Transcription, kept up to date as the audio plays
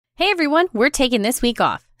Hey everyone, we're taking this week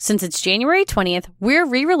off. Since it's January 20th, we're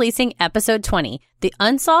re-releasing episode 20, The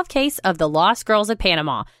Unsolved Case of the Lost Girls of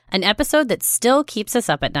Panama, an episode that still keeps us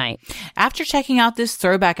up at night. After checking out this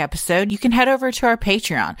throwback episode, you can head over to our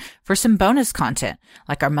Patreon for some bonus content,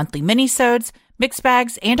 like our monthly minisodes, mixed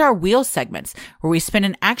bags, and our wheel segments, where we spin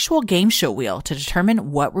an actual game show wheel to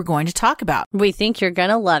determine what we're going to talk about. We think you're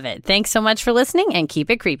gonna love it. Thanks so much for listening, and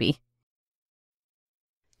keep it creepy.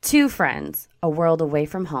 Two friends, a world away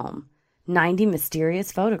from home. 90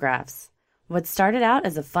 mysterious photographs. What started out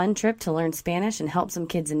as a fun trip to learn Spanish and help some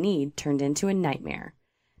kids in need turned into a nightmare.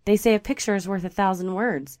 They say a picture is worth 1,000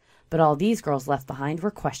 words, but all these girls left behind were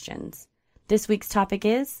questions. This week's topic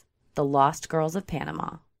is The Lost Girls of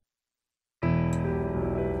Panama.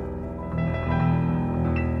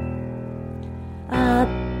 A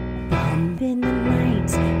bump in the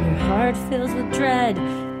night, your heart fills with dread.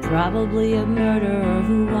 Probably a murderer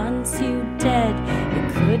who wants you dead.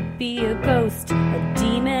 It could be a ghost, a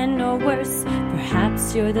demon, or worse.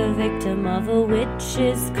 Perhaps you're the victim of a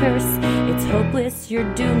witch's curse. It's hopeless,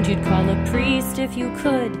 you're doomed. You'd call a priest if you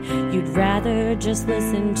could. You'd rather just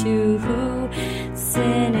listen to who?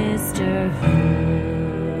 Sinisterhood.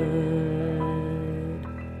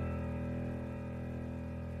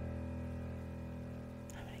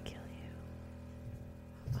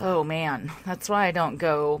 Oh, man. That's why I don't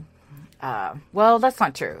go... well, that's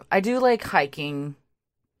not true. I do like hiking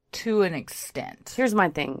to an extent. Here's my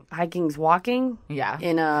thing. Hiking's walking. Yeah.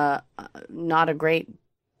 In a not a great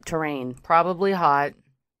terrain. Probably hot.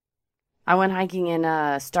 I went hiking in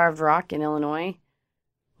Starved Rock in Illinois.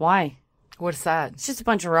 Why? What's that? It's just a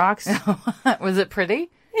bunch of rocks. Was it pretty?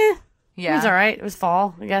 Yeah. Yeah. It was all right. It was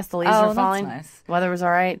fall. I guess the leaves were falling. That's nice. Weather was all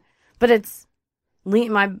right. But it's...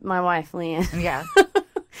 my wife, Leanne. Yeah.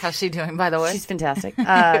 How's she doing, by the way? She's fantastic.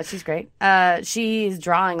 She's great. She's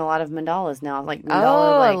drawing a lot of mandalas now. Like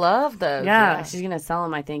mandala, I love those. Yeah, she's going to sell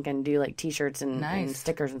them, I think, and do like T-shirts and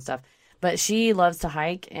stickers and stuff. But she loves to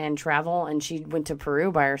hike and travel, and she went to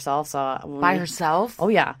Peru by herself. By herself? Oh,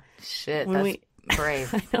 yeah. Shit, that's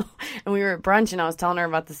brave. I know. And we were at brunch, and I was telling her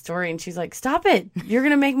about the story, and she's like, "Stop it! You're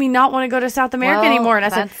going to make me not want to go to South America anymore." And I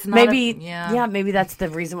said, "Maybe, maybe that's the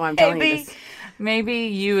reason why I'm telling you this." Maybe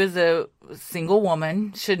you as a single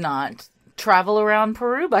woman should not travel around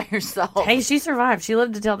Peru by yourself. Hey, she survived. She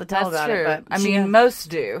lived to tell the tale about true. it. But I mean, most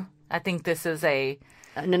do. I think this is an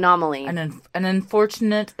anomaly. An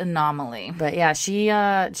unfortunate anomaly. But yeah, she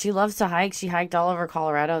loves to hike. She hiked all over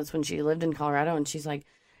Colorado. That's when she lived in Colorado. And she's like,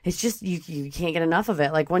 it's just, you can't get enough of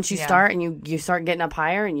it. Like once you start and you start getting up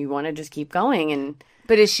higher and you want to just keep going.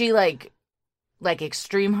 But is she like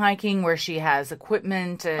extreme hiking where she has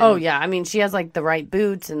equipment? And... Oh, yeah. I mean, she has like the right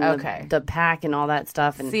boots and the pack and all that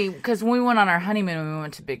stuff. And see, because when we went on our honeymoon and we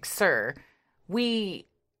went to Big Sur,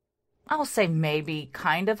 I'll say maybe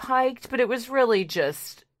kind of hiked, but it was really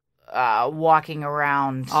just walking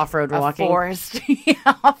around off-road walking. Forest.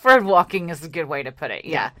 Yeah, off-road walking is a good way to put it.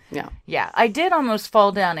 Yeah. I did almost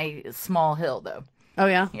fall down a small hill, though. Oh,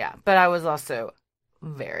 yeah? Yeah, but I was also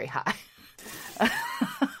very high.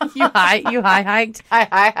 You high hiked? I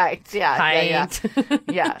high hiked, yeah. Hiked.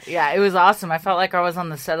 Yeah. It was awesome. I felt like I was on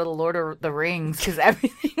the set of the Lord of the Rings because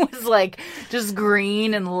everything was like just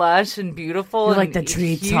green and lush and beautiful. You're like the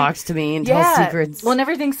tree talks to me and tells secrets. Well, and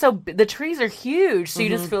everything's the trees are huge, so you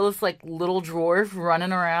just feel this like little dwarf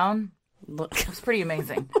running around. It's pretty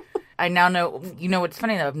amazing. I now know. You know what's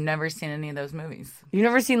funny though? I've never seen any of those movies. You've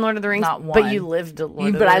never seen Lord of the Rings? Not one. But you lived Lord of the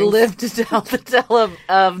Rings. But I lived to tell the tale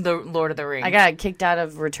of the Lord of the Rings. I got kicked out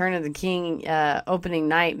of Return of the King opening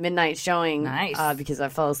night, midnight showing. Nice. Because I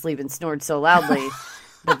fell asleep and snored so loudly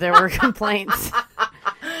that there were complaints.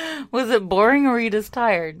 Was it boring or were you just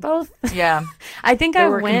tired? Both. Yeah. I think there I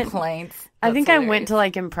were went. Complaints. I think I went to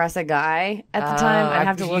like impress a guy at the time. I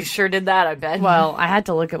have to look. You sure did that, I bet. Well, I had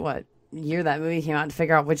to look at what year that movie came out to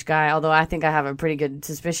figure out which guy, although I think I have a pretty good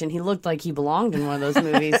suspicion he looked like he belonged in one of those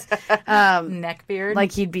movies. Neckbeard?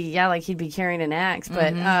 Like he'd be carrying an axe,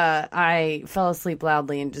 but I fell asleep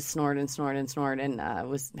loudly and just snored and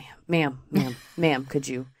was, ma'am, could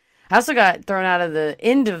you? I also got thrown out of the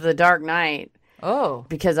end of The Dark Knight. Oh.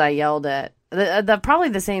 Because I yelled at probably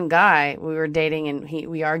the same guy we were dating, and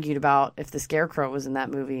we argued about if the Scarecrow was in that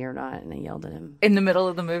movie or not, and I yelled at him. In the middle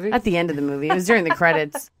of the movie? At the end of the movie. It was during the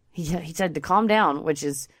credits. He said to calm down, which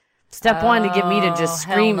is step one to get me to just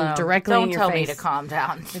scream directly in your face. Don't tell me to calm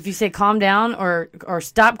down. If you say calm down or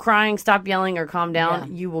stop crying, stop yelling, or calm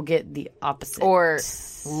down, you will get the opposite. Or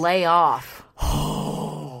lay off.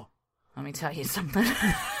 Let me tell you something.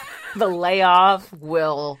 The layoff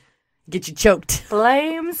will get you choked.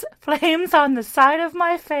 Flames on the side of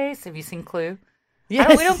my face. Have you seen Clue?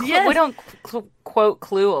 Yes, We don't quote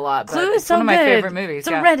Clue a lot, but Clue is it's so one of my good. favorite movies. It's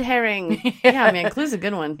a red herring. Yeah, man, Clue's a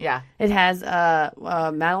good one. Yeah. It has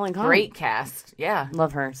Madeline Kahn. Great cast. Yeah.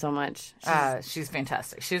 Love her so much. She's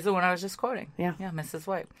fantastic. She's the one I was just quoting. Yeah. Yeah, Mrs.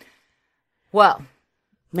 White. Well,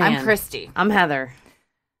 Man, I'm Christy. I'm Heather.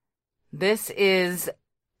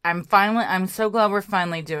 I'm so glad we're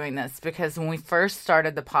finally doing this, because when we first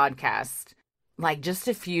started the podcast, like just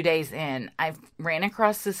a few days in, I ran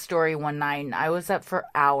across this story one night and I was up for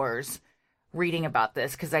hours reading about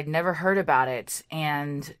this because I'd never heard about it.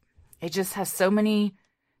 And it just has so many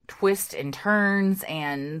twists and turns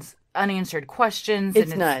and unanswered questions.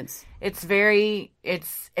 It's nuts. It's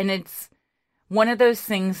one of those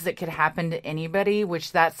things that could happen to anybody,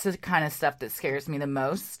 which that's the kind of stuff that scares me the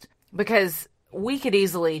most, because we could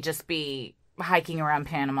easily just be hiking around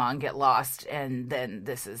Panama and get lost, and then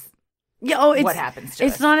this is what happens to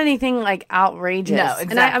us. It's not anything like outrageous. No,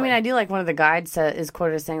 exactly. And I do like one of the guides is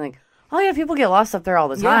quoted as saying like, oh yeah, people get lost up there all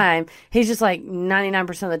the time. He's just like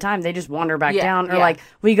 99% of the time they just wander back down, or like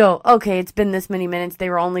we go, okay, it's been this many minutes. They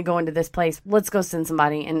were only going to this place. Let's go send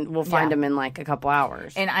somebody, and we'll find them in like a couple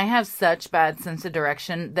hours. And I have such bad sense of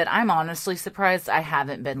direction that I'm honestly surprised I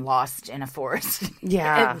haven't been lost in a forest.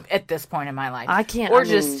 Yeah, at this point in my life, I can't. Or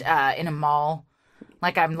just in a mall,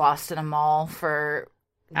 like I'm lost in a mall for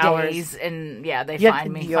hours. Days, and they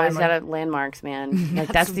find me. You always got landmarks, man. Like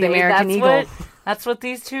that's the American Eagle. That's what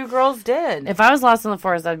these two girls did. If I was lost in the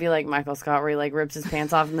forest, I'd be like Michael Scott, where he like rips his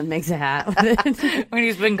pants off and then makes a hat with it. When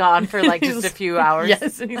he's been gone for like just a few hours.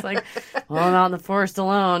 Yes, and he's like, well, I'm out in the forest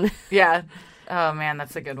alone. Yeah. Oh man,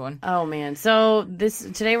 that's a good one. Oh man. So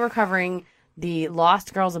today we're covering the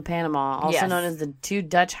Lost Girls of Panama, also known as the two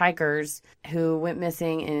Dutch hikers who went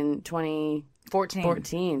missing in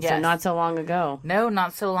 2014. So not so long ago. No,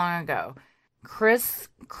 not so long ago. Chris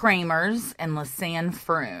Kramers and Lisanne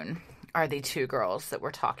Froon are the two girls that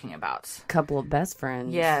we're talking about. Couple of best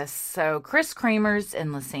friends. Yes. So Chris Kramers and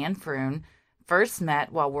Lisanne Froon first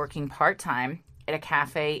met while working part-time at a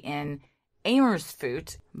cafe in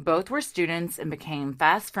Amersfoort. Both were students and became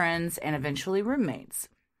fast friends and eventually roommates.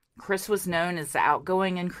 Chris was known as the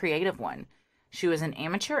outgoing and creative one. She was an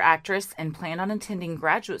amateur actress and planned on attending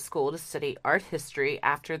graduate school to study art history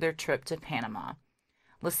after their trip to Panama.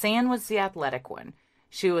 Lisanne was the athletic one.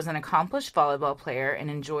 She was an accomplished volleyball player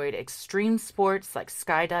and enjoyed extreme sports like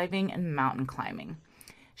skydiving and mountain climbing.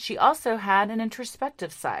 She also had an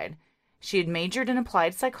introspective side. She had majored in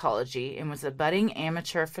applied psychology and was a budding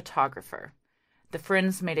amateur photographer. The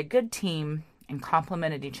friends made a good team and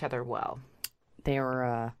complemented each other well. They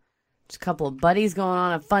were just a couple of buddies going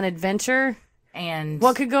on a fun adventure. And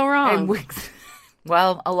what could go wrong?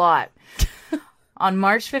 Well, a lot. On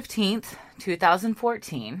March 15th,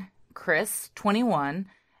 2014, Chris, 21,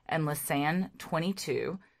 and Lisanne,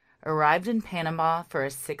 22, arrived in Panama for a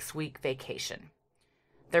 6-week vacation.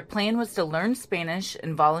 Their plan was to learn Spanish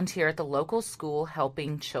and volunteer at the local school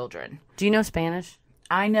helping children. Do you know Spanish?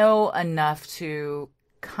 I know enough to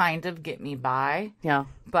kind of get me by. Yeah.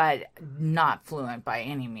 But not fluent by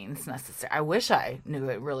any means necessary. I wish I knew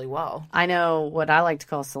it really well. I know what I like to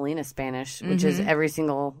call Selena Spanish, which is every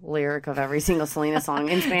single lyric of every single Selena song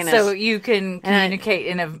in Spanish. So you can communicate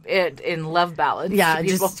in love ballads. Yeah,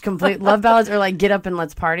 just complete love ballads, or like get up and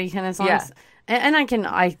let's party kind of songs. Yeah. And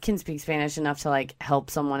I can speak Spanish enough to like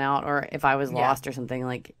help someone out, or if I was lost or something,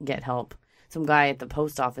 like get help. Some guy at the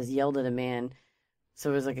post office yelled at a man. So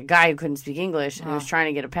it was like a guy who couldn't speak English and he was trying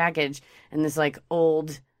to get a package, and this like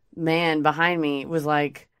old man behind me was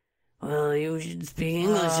like, well, you should speak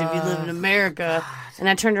English if you live in America. God. And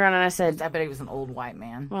I turned around and I said, I bet he was an old white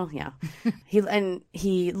man. Well, yeah. His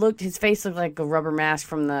face looked like a rubber mask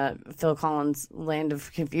from the Phil Collins Land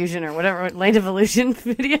of Confusion or whatever, Land of Illusion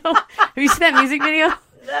video. Have you seen that music video?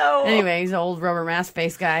 No. Anyway, he's an old rubber mask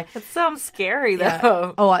face guy. That sounds scary, though.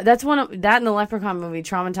 Yeah. Oh, that's that and the Leprechaun movie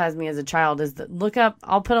traumatized me as a child. Look up,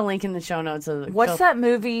 I'll put a link in the show notes. What's that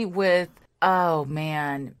movie with, oh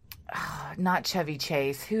man, not Chevy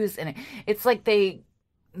Chase. Who's in it? It's like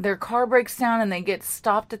their car breaks down and they get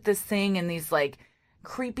stopped at this thing, and these like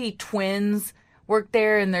creepy twins work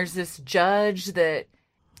there, and there's this judge that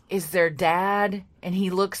is their dad, and he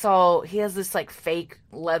has this like fake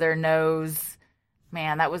leather nose.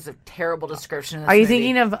 Man, that was a terrible description of this movie. Are you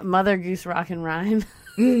thinking of Mother Goose Rock and Rhyme?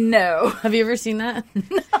 No. Have you ever seen that?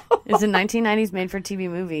 No. It's a 1990s made-for-TV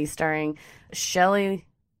movie starring Shelley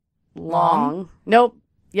Long. Nope.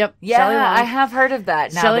 Yep. Yeah, Shelley Long. I have heard of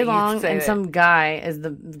that. Shelley Long and some guy is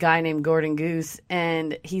the guy named Gordon Goose,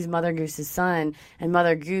 and he's Mother Goose's son, and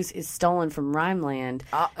Mother Goose is stolen from Rhymeland.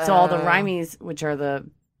 So all the Rhymies, which are the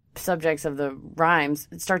subjects of the rhymes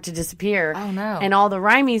start to disappear. Oh, no. And all the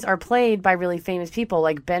rhymies are played by really famous people.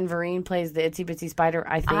 Like Ben Vereen plays the Itsy Bitsy Spider,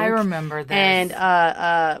 I think. I remember this. And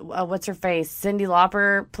what's her face? Cyndi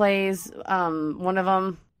Lauper plays one of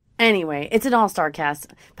them. Anyway, it's an all-star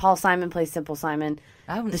cast. Paul Simon plays Simple Simon.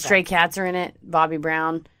 The Stray Cats are in it. Bobby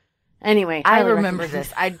Brown. Anyway, I remember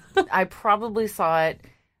this. I probably saw it.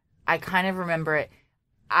 I kind of remember it.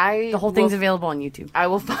 The whole thing's available on YouTube. I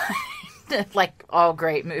will find, like all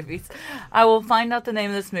great movies, I will find out the name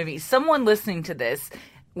of this movie. Someone listening to this,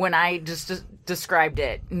 when I just described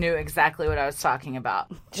it, knew exactly what I was talking about.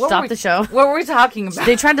 Stop the show. What were we talking about?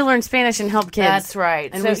 They tried to learn Spanish and help kids. That's right.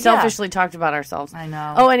 And we selfishly talked about ourselves. I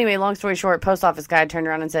know. Oh, anyway, long story short, post office guy turned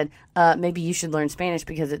around and said, maybe you should learn Spanish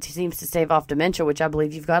because it seems to stave off dementia, which I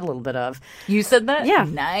believe you've got a little bit of. You said that? Yeah.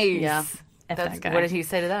 Nice. Yeah. What did he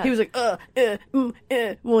say to that? He was like,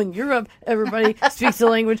 well, in Europe, everybody speaks the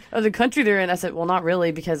language of the country they're in. I said, well, not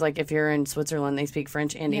really, because like if you're in Switzerland, they speak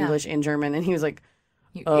French and English and German. And he was like,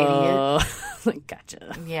 you idiot. Like,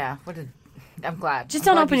 gotcha. Yeah. I'm glad. Just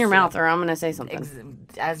don't open your mouth or I'm going to say something.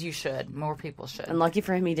 As you should. More people should. And lucky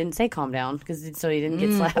for him, he didn't say calm down so he didn't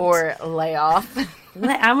get slapped. Or lay off.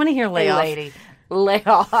 I want to hear lay hey, off. lady. Lay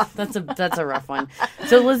off. That's a rough one.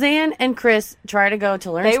 So Lizanne and Chris try to go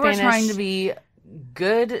to learn Spanish. They were trying to be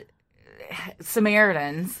good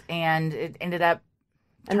Samaritans, and it ended up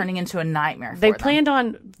turning into a nightmare for them. They planned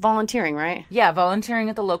on volunteering, right? Yeah, volunteering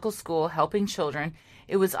at the local school, helping children.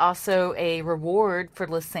 It was also a reward for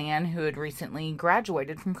Lisanne, who had recently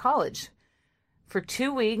graduated from college. For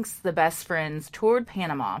 2 weeks, the best friends toured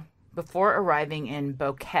Panama before arriving in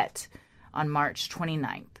Boquete on March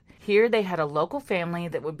 29th. Here, they had a local family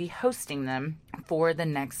that would be hosting them for the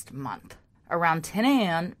next month. Around 10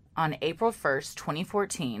 a.m. on April 1st,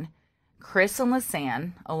 2014, Chris and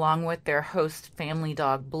Lisanne, along with their host family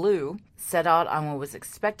dog Blue, set out on what was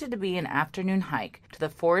expected to be an afternoon hike to the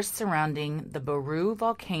forest surrounding the Baru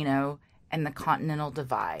volcano and the Continental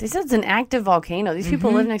Divide. They said it's an active volcano. These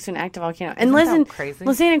people live next to an active volcano. And crazy?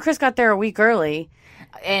 Lisanne and Chris got there a week early.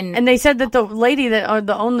 And they said that the lady that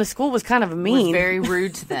owned the school was kind of mean. Was very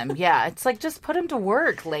rude to them. Yeah, it's like, just put them to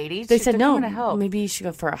work, ladies. They said, no, maybe you should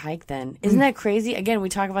go for a hike then. Isn't that crazy? Again, we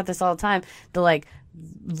talk about this all the time. The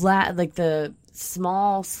the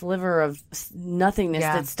small sliver of nothingness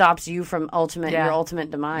that stops you from your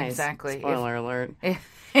ultimate demise. Exactly. Spoiler alert.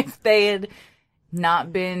 If they had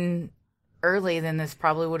not been early, then this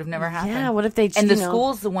probably would have never happened. Yeah, what if they... And the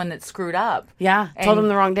school's the one that screwed up. Yeah, told them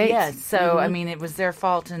the wrong dates. Yeah, so, I mean, it was their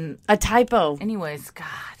fault. And a typo. Anyways, God,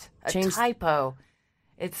 typo.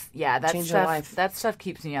 It's, that stuff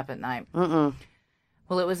keeps me up at night. Well,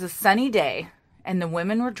 it was a sunny day, and the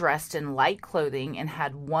women were dressed in light clothing and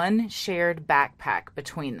had one shared backpack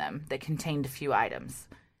between them that contained a few items.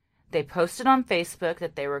 They posted on Facebook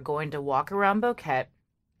that they were going to walk around Boquete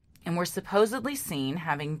and were supposedly seen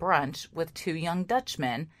having brunch with two young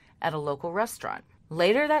Dutchmen at a local restaurant.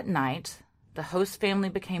 Later that night, the host family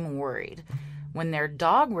became worried when their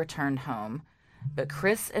dog returned home, but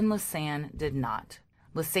Chris and Lisanne did not.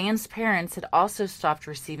 Lisanne's parents had also stopped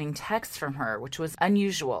receiving texts from her, which was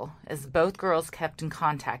unusual, as both girls kept in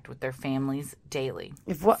contact with their families daily.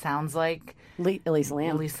 Sounds like Elisa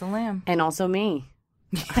Lamb. Elisa Lamb. And also me.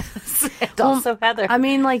 Yes. And also Heather. I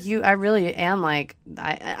mean, like, I really am like,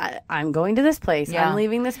 I'm going to this place. Yeah. I'm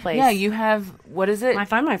leaving this place. Yeah, you have, what is it? I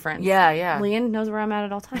find my friends. Yeah. Leanne knows where I'm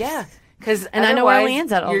at all times. Yeah. And I know where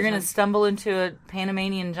Leanne's at all You're going to stumble into a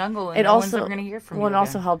Panamanian jungle and no one's ever going to hear from you. It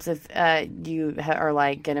also helps if you are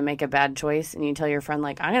like going to make a bad choice and you tell your friend,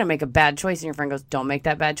 like, I'm going to make a bad choice. And your friend goes, don't make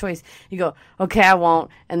that bad choice. You go, okay, I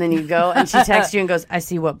won't. And then you go and she texts you and goes, I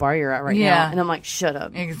see what bar you're at right now. And I'm like, shut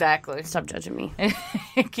up. Exactly. Stop judging me.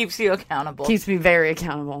 It keeps you accountable. Keeps me very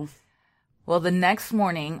accountable. Well, the next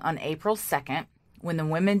morning on April 2nd, when the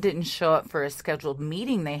women didn't show up for a scheduled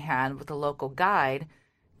meeting they had with a local guide,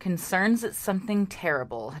 concerns that something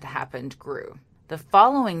terrible had happened grew. The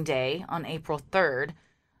following day, on April 3rd,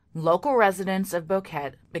 local residents of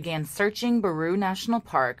Boquete began searching Baru National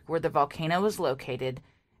Park, where the volcano was located,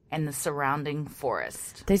 and the surrounding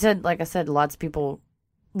forest. They said, like I said, lots of people...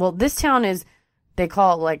 Well, this town is... They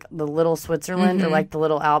call it like the Little Switzerland or like the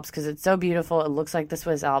Little Alps because it's so beautiful. It looks like the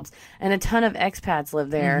Swiss Alps. And a ton of expats live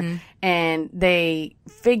there. And they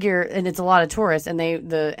figure... And it's a lot of tourists. And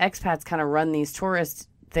the expats kind of run these tourist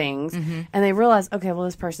things, and they realize, okay, well,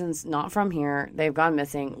 this person's not from here. They've gone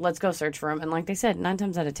missing. Let's go search for them. And like they said, 9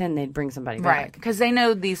 times out of 10, they'd bring somebody back. Right, because they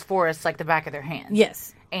know these forests like the back of their hands.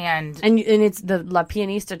 Yes. And it's the La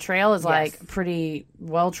Pianista Trail is like pretty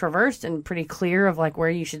well traversed and pretty clear of like where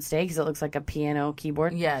you should stay because it looks like a piano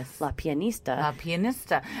keyboard. Yes. La Pianista. La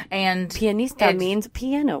Pianista. And pianista means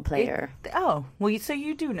piano player. So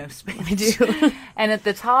you do know Spanish. I do. And at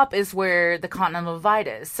the top is where the Continental Divide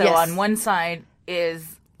is. So on one side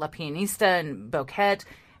is La Pianista and Boquete,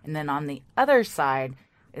 and then on the other side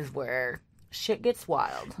is where shit gets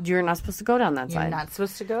wild. You're not supposed to go down that side. You're not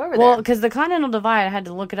supposed to go over there. Well, because the Continental Divide, I had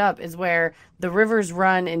to look it up, is where the rivers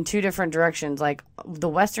run in 2 different directions. Like the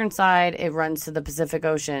western side, it runs to the Pacific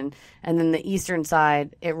Ocean, and then the eastern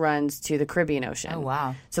side, it runs to the Caribbean Ocean. Oh,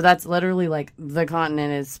 wow. So that's literally like the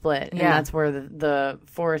continent is split, and that's where the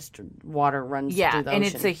forest water runs through the ocean. And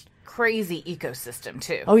it's a crazy ecosystem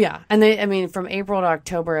too. Oh yeah, and from April to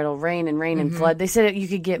October it'll rain and flood. They said you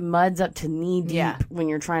could get muds up to knee deep when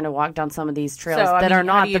you're trying to walk down some of these trails that are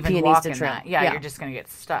not the Pianista Trail. You're just going to get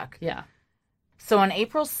stuck. Yeah. So on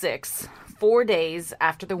April 6th, 4 days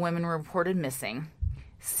after the women were reported missing,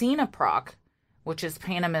 CENAPROC, which is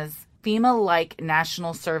Panama's FEMA-like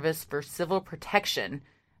National Service for Civil Protection,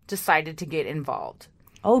 decided to get involved.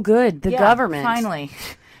 Oh, good. The government. Finally.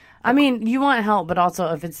 I mean, you want help, but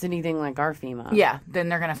also if it's anything like our FEMA. Yeah, then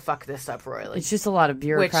they're going to fuck this up royally. It's just a lot of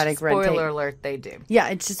bureaucratic red tape. Spoiler alert, they do. Yeah,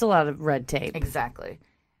 it's just a lot of red tape. Exactly.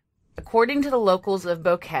 According to the locals of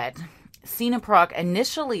Boquete, CENAPROC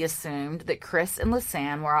initially assumed that Chris and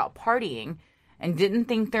Lisanne were out partying and didn't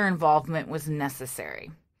think their involvement was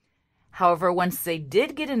necessary. However, once they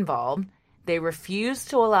did get involved, they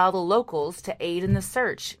refused to allow the locals to aid in the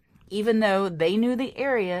search, even though they knew the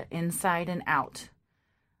area inside and out.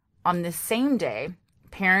 On this same day,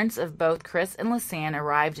 parents of both Chris and Lisanne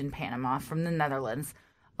arrived in Panama from the Netherlands,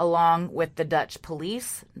 along with the Dutch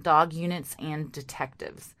police, dog units, and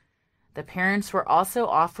detectives. The parents were also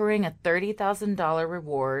offering a $30,000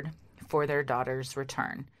 reward for their daughter's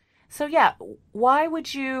return. So yeah, why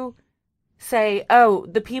would you say, oh,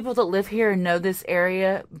 the people that live here know this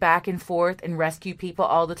area back and forth and rescue people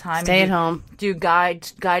all the time? Stay at home. Do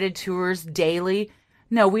guided tours daily?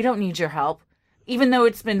 No, we don't need your help. Even though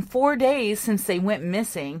it's been 4 days since they went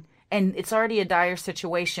missing and it's already a dire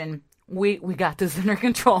situation, we got this under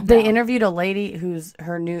control now. They interviewed a lady who's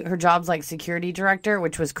her job's like security director,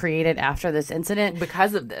 which was created after this incident.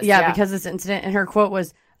 Because of this. Yeah, because of this incident. And her quote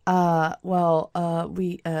was, yes,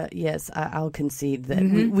 I'll concede that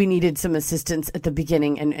we needed some assistance at the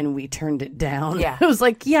beginning and we turned it down. Yeah. It was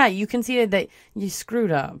like, yeah, you conceded that you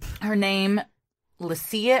screwed up. Her name,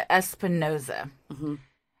 Lucia Espinoza. Mm-hmm.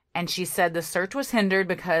 And she said the search was hindered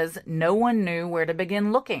because no one knew where to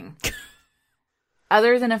begin looking.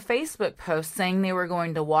 Other than a Facebook post saying they were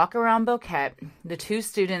going to walk around Boquete, the 2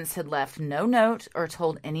 students had left no note or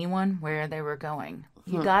told anyone where they were going.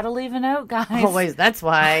 You gotta leave a note, guys. Always. That's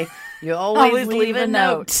why you always leave a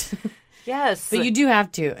note. Yes. But you do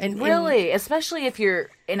have to. And really, especially if you're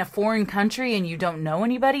in a foreign country and you don't know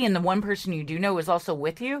anybody and the one person you do know is also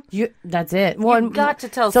with you. That's it. Well, you've got to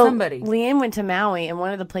tell somebody. Leanne went to Maui and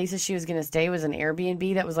one of the places she was going to stay was an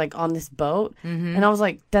Airbnb that was like on this boat. Mm-hmm. And I was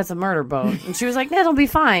like, that's a murder boat. And she was like, that'll be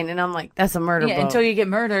fine. And I'm like, that's a murder boat. Until you get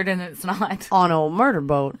murdered and it's not. On a murder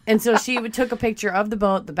boat. And so she took a picture of the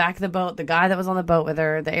boat, the back of the boat, the guy that was on the boat with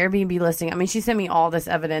her, the Airbnb listing. I mean, she sent me all this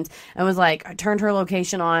evidence and was like, I turned her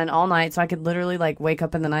location on all night so I could literally like wake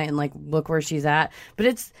up in the night and like look where she's at.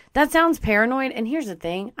 But that sounds paranoid. And here's the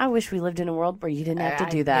thing. I wish we lived in a world where you didn't have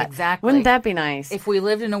to do that. Exactly. Wouldn't that be nice? If we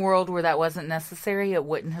lived in a world where that wasn't necessary, it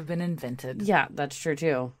wouldn't have been invented. Yeah, that's true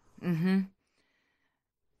too. Mm-hmm.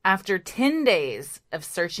 After 10 days of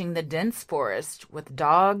searching the dense forest with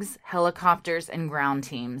dogs, helicopters, and ground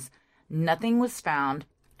teams, nothing was found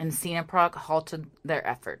and CENAPROC halted their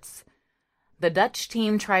efforts. The Dutch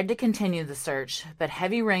team tried to continue the search, but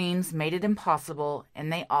heavy rains made it impossible,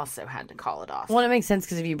 and they also had to call it off. Well, it makes sense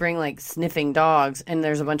because if you bring like sniffing dogs and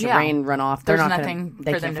there's a bunch of rain run off, there's nothing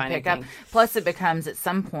for them to pick up. Plus, it becomes at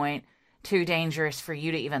some point too dangerous for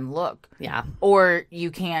you to even look. Yeah. Or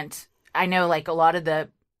you can't. I know, like a lot of the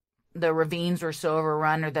ravines were so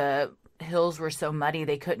overrun or the hills were so muddy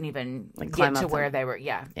they couldn't even get to where they were.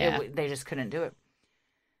 Yeah. They just couldn't do it.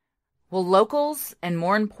 Well, locals, and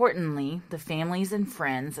more importantly, the families and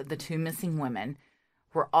friends of the 2 missing women,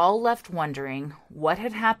 were all left wondering what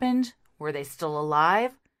had happened, were they still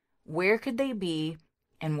alive, where could they be,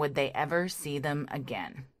 and would they ever see them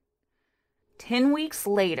again? 10 weeks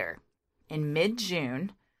later, in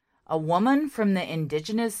mid-June, a woman from the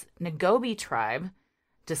indigenous Nagobi tribe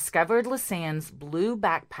discovered Lisanne's blue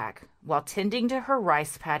backpack while tending to her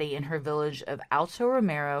rice paddy in her village of Alto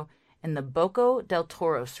Romero in the Boca del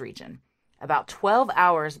Toros region, about 12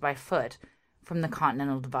 hours by foot from the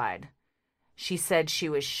Continental Divide. She said she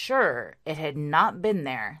was sure it had not been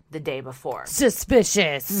there the day before.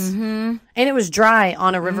 Suspicious. Mm-hmm. And it was dry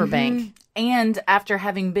on a riverbank. Mm-hmm. And after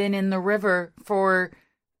having been in the river for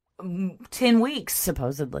 10 weeks.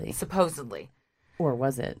 Supposedly. Or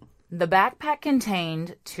was it? The backpack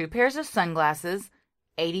contained 2 pairs of sunglasses,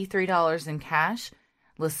 $83 in cash,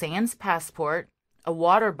 Lisanne's passport, a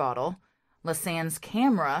water bottle, Lisanne's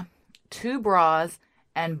camera, 2 bras,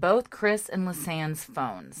 and both Chris and Lisanne's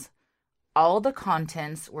phones. All the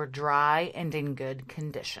contents were dry and in good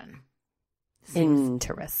condition.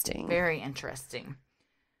 Interesting. Very interesting.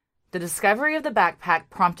 The discovery of the backpack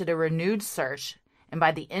prompted a renewed search, and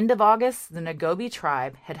by the end of August, the Nagobi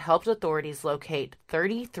tribe had helped authorities locate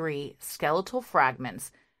 33 skeletal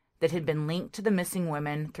fragments that had been linked to the missing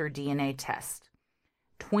women through DNA tests.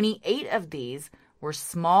 28 of these were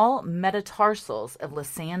small metatarsals of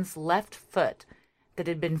Lisanne's left foot that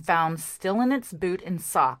had been found still in its boot and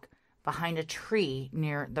sock behind a tree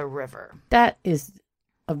near the river. That is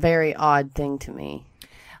a very odd thing to me.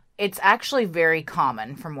 It's actually very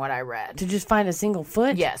common from what I read. To just find a single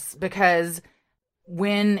foot? Yes, because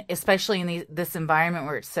especially in this environment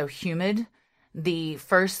where it's so humid, the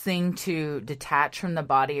first thing to detach from the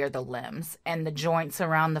body are the limbs, and the joints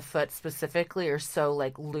around the foot specifically are so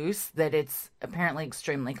loose that it's apparently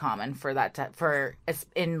extremely common for that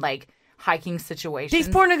in hiking situations.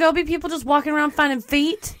 These poor Nagobi people just walking around finding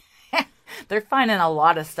feet. They're finding a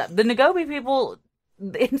lot of stuff. The Nagobi people,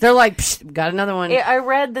 they're like, got another one. I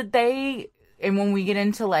read that and when we get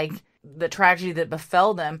into the tragedy that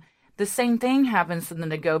befell them, the same thing happens to the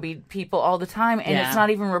Nagobi people all the time, and it's not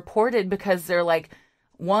even reported because they're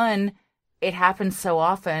one, it happens so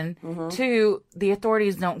often. Mm-hmm. 2, the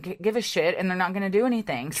authorities don't give a shit, and they're not going to do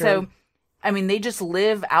anything. True. So, I mean, they just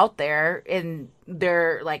live out there in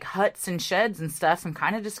their huts and sheds and stuff, and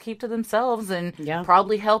kind of just keep to themselves, and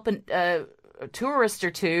probably help a tourist or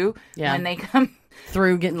two when they come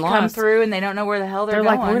through getting lost. Come through and they don't know where the hell they're going.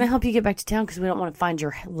 Like, we're going to help you get back to town because we don't want to find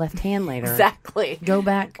your left hand later. Exactly. Go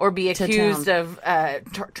back or be accused of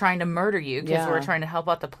trying to murder you because we're trying to help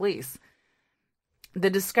out the police. The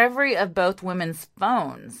discovery of both women's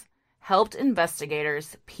phones helped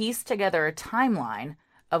investigators piece together a timeline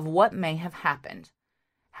of what may have happened.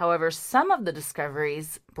 However, some of the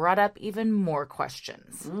discoveries brought up even more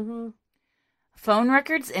questions. Mm-hmm. Phone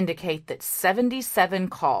records indicate that 77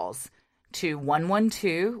 calls to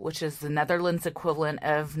 112, which is the Netherlands equivalent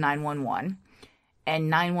of 911, and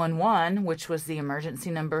 911, which was the emergency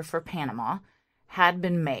number for Panama, had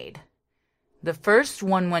been made. The first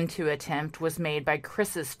 112 attempt was made by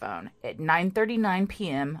Chris's phone at 9:39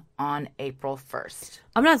 p.m. on April 1st.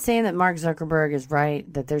 I'm not saying that Mark Zuckerberg is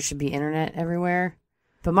right, that there should be internet everywhere,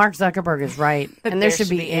 but Mark Zuckerberg is right, and there should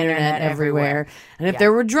be internet everywhere. And if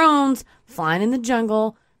there were drones flying in the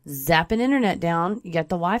jungle, zapping internet down, you got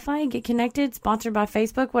the Wi-Fi, get connected, sponsored by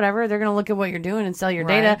Facebook, whatever, they're going to look at what you're doing and sell your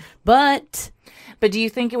data. But do you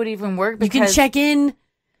think it would even work? Because you can check in.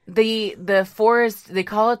 The forest, they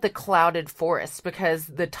call it the clouded forest because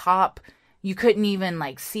the top, you couldn't even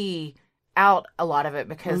see out a lot of it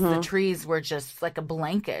because the trees were just like a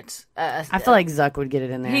blanket. I feel like Zuck would get it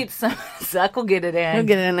in there. Zuck will get it in. He'll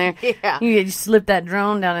get it in there. Yeah. You just slip that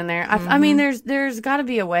drone down in there. I mean, there's got to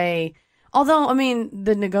be a way. Although, I mean,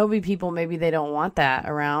 the Nagobi people, maybe they don't want that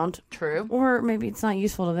around. True. Or maybe it's not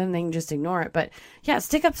useful to them. They can just ignore it. But yeah,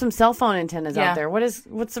 stick up some cell phone antennas out there. What's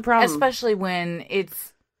the problem? Especially when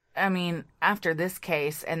it's, I mean, after this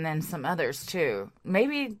case and then some others too.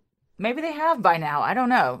 Maybe they have by now. I don't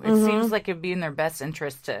know. It seems like it'd be in their best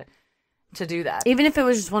interest to do that. Even if it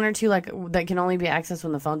was just one or two that can only be accessed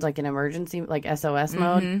when the phone's an emergency, SOS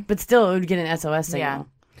mode. But still, it would get an SOS signal. Yeah.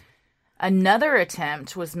 Another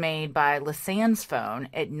attempt was made by Lisanne's phone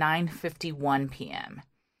at 9:51 p.m.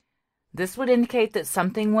 This would indicate that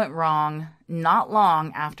something went wrong not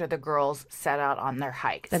long after the girls set out on their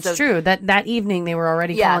hike. That's true. That evening they were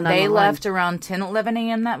already calling 911. Yeah, they left around 10:11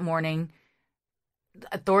 a.m. that morning.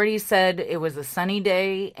 Authorities said it was a sunny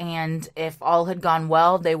day, and if all had gone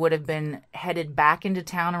well, they would have been headed back into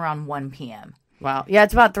town around 1 p.m. Wow. Yeah,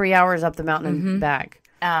 it's about 3 hours up the mountain and back.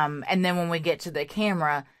 And then when we get to the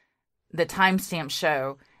camera, the timestamps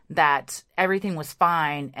show that everything was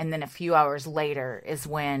fine, and then a few hours later is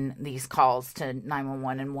when these calls to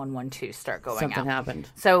 911 and 112 start going out. Something happened.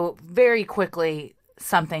 So very quickly,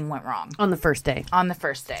 something went wrong. On the first day. God.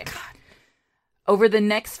 Over the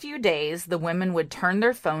next few days, the women would turn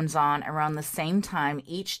their phones on around the same time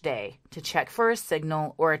each day to check for a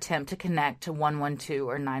signal or attempt to connect to 112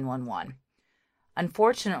 or 911.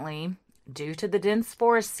 Unfortunately, due to the dense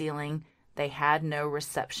forest ceiling, they had no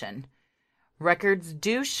reception. Records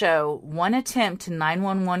do show one attempt to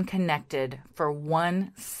 911 connected for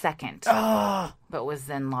 1 second, but was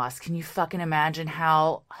then lost. Can you fucking imagine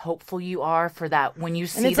how hopeful you are for that when you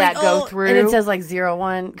see that go through? And it says like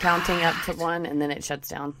 01, counting up to 1, and then it shuts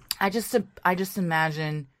down. I just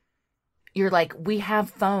imagine you're like, we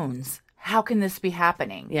have phones. How can this be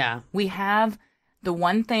happening? Yeah. We have the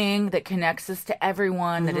one thing that connects us to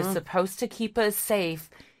everyone that is supposed to keep us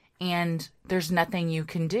safe, and there's nothing you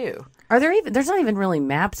can do. There's not even really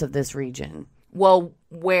maps of this region. Well,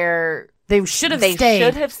 where they should have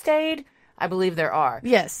stayed, I believe there are.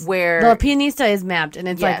 Yes. Where the Pianista is mapped, and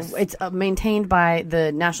it's like it's maintained by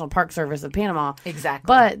the National Park Service of Panama. Exactly.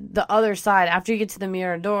 But the other side, after you get to the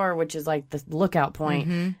Mirador, which is like the lookout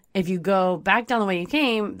point, if you go back down the way you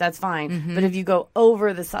came, that's fine. But if you go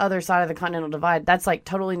over this other side of the Continental Divide, that's like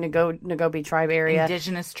totally Nagobi tribe area.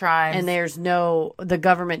 Indigenous tribes. And the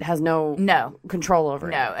government has no control over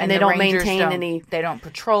it. No. And they don't maintain any. They don't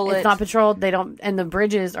patrol it. It's not patrolled. They don't. And the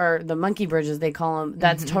bridges are the monkey bridges, they call them.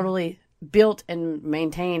 That's totally built and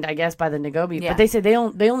maintained, I guess, by the Nagobi. But they say they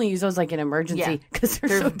only use those like in emergency because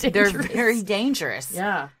they're so dangerous. They're very dangerous.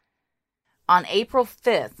 Yeah. On April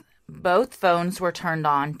 5th, both phones were turned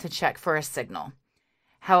on to check for a signal.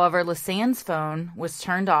 However, Lisanne's phone was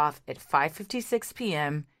turned off at 5:56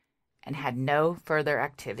 p.m. and had no further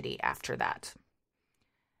activity after that.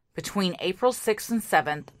 Between April 6th and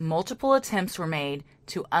 7th, multiple attempts were made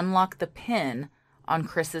to unlock the PIN on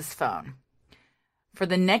Chris's phone. For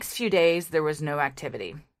the next few days, there was no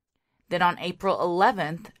activity. Then on April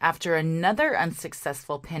 11th, after another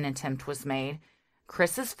unsuccessful PIN attempt was made,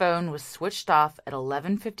 Chris's phone was switched off at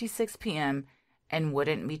 11:56 p.m. and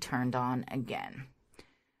wouldn't be turned on again.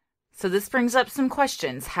 So this brings up some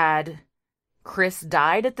questions. Had Chris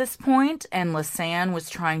died at this point and Lisanne was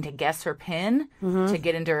trying to guess her PIN to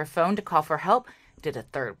get into her phone to call for help? Did a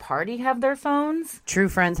third party have their phones? True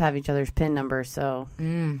friends have each other's PIN numbers, so...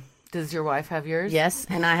 Does your wife have yours? Yes,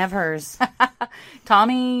 and I have hers.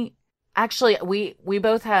 Tommy, actually, we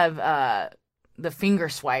both have the finger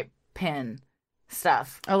swipe PIN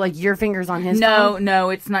stuff. Oh, like your fingers on his phone? No,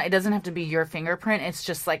 it's not. It doesn't have to be your fingerprint. It's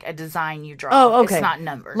just like a design you draw. Oh, okay. It's not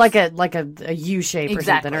numbers. Like a U shape or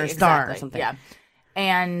something, or a star or something. Yeah.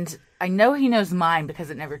 And I know he knows mine because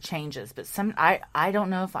it never changes. But I don't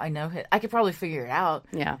know if I know his. I could probably figure it out.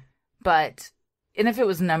 Yeah. And if it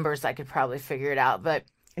was numbers, I could probably figure it out. But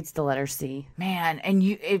it's the letter C. Man,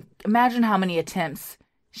 and imagine how many attempts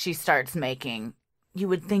she starts making. You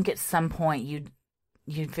would think at some point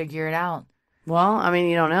you'd figure it out. Well, I mean,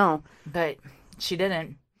 you don't know. But she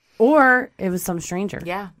didn't. Or it was some stranger.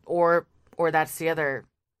 Yeah, or that's the other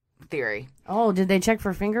theory. Oh, did they check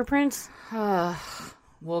for fingerprints?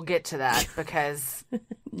 We'll get to that because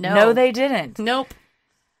no, they didn't. Nope.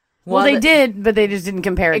 Well, they did, but they just didn't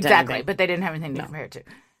compare it to anything. But they didn't have anything to compare it to.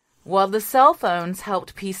 Well, the cell phones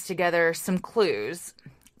helped piece together some clues.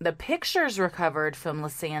 The pictures recovered from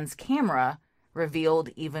Lisanne's camera revealed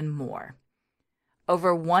even more.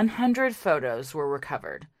 Over 100 photos were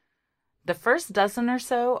recovered. The first dozen or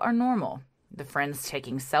so are normal. The friends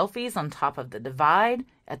taking selfies on top of the divide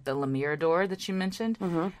at the Mirador that you mentioned.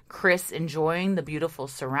 Chris enjoying the beautiful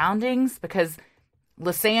surroundings because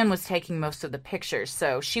Lisanne was taking most of the pictures,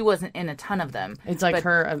 so she wasn't in a ton of them. It's like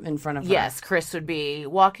her in front of her. Yes, Chris would be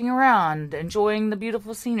walking around, enjoying the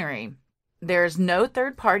beautiful scenery. There's no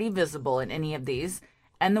third party visible in any of these,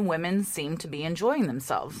 and the women seem to be enjoying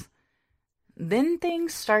themselves. Then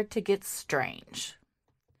things start to get strange.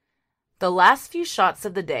 The last few shots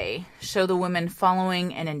of the day show the women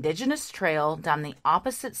following an indigenous trail down the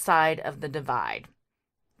opposite side of the divide.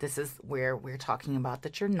 This is where we're talking about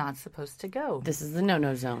that you're not supposed to go. This is the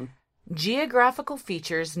no-no zone. Geographical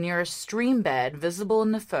features near a stream bed visible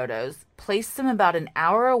in the photos place them about an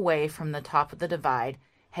hour away from the top of the divide,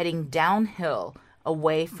 heading downhill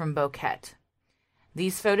away from Boquete.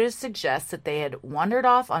 These photos suggest that they had wandered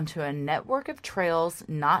off onto a network of trails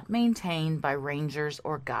not maintained by rangers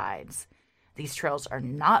or guides. These trails are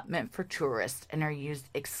not meant for tourists and are used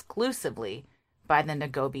exclusively by the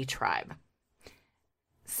Nagobi tribe.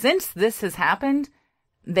 Since this has happened,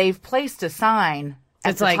 they've placed a sign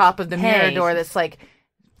at the top of the Mirador that's like,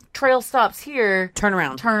 trail stops here. Turn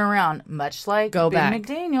around. Much like Go back.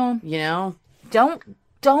 McDaniel. You know?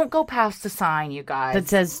 Don't go past the sign, you guys. That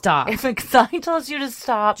says stop. If a sign tells you to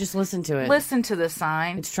stop, just listen to it. Listen to the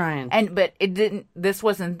sign. It's trying. But it didn't. This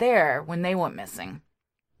wasn't there when they went missing.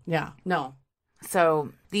 Yeah. No.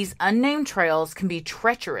 So these unnamed trails can be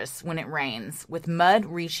treacherous when it rains, with mud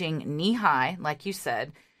reaching knee-high, like you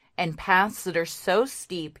said, and paths that are so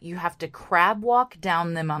steep you have to crab walk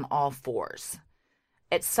down them on all fours.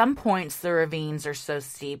 At some points, the ravines are so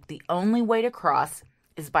steep, the only way to cross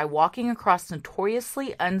is by walking across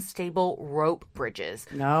notoriously unstable rope bridges.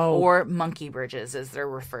 No. Or monkey bridges, as they're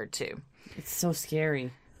referred to. It's so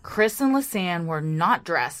scary. Chris and Lisanne were not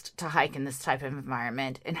dressed to hike in this type of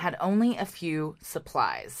environment and had only a few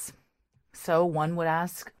supplies. So one would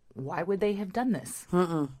ask, why would they have done this?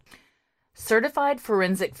 Certified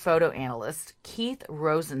forensic photo analyst Keith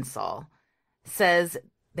Rosensall says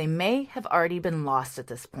they may have already been lost at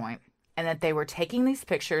this point and that they were taking these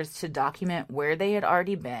pictures to document where they had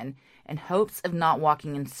already been in hopes of not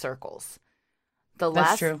walking in circles.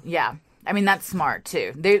 That's true. Yeah. I mean, that's smart,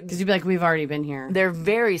 too. Because you'd be like, we've already been here. They're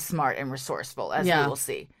very smart and resourceful, as we will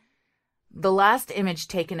see. The last image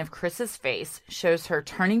taken of Chris's face shows her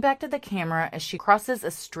turning back to the camera as she crosses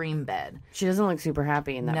a stream bed. She doesn't look super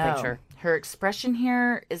happy in that picture. Her expression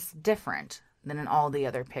here is different than in all the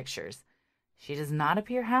other pictures. She does not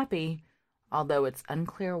appear happy, although it's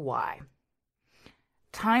unclear why.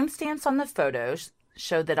 Timestamps on the photos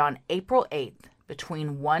show that on April 8th,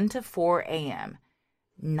 between 1 to 4 a.m.,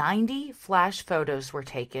 90 flash photos were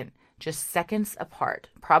taken just seconds apart,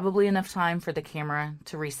 probably enough time for the camera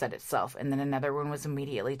to reset itself, and then another one was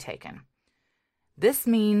immediately taken. This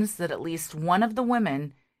means that at least one of the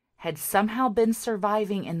women had somehow been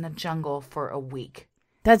surviving in the jungle for a week.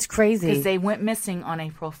 That's crazy. Because they went missing on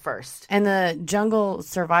April 1st. And the jungle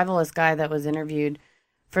survivalist guy that was interviewed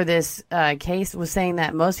for this case was saying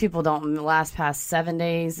that most people don't last past 7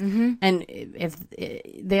 days. And if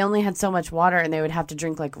they only had so much water and they would have to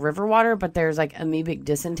drink like river water, but there's like amoebic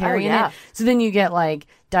dysentery in it. So then you get like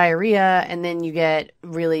diarrhea and then you get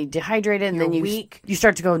really dehydrated and then you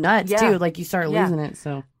start to go nuts too. Like you start losing it.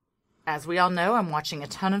 So as we all know, I'm watching a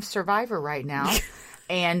ton of Survivor right now.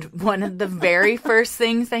 And one of the very first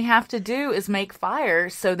things they have to do is make fire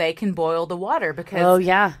so they can boil the water because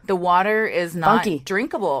the water is not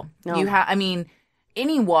drinkable. No.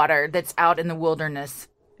 Any water that's out in the wilderness,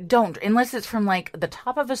 don't, unless it's from like the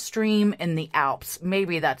top of a stream in the Alps.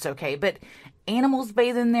 Maybe that's okay. But animals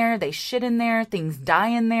bathe in there, they shit in there, things die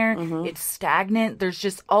in there. It's stagnant. There's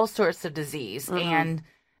just all sorts of disease. And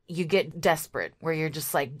you get desperate where you're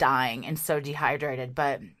just like dying and so dehydrated.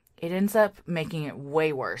 But it ends up making it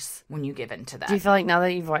way worse when you give in to that. Do you feel like now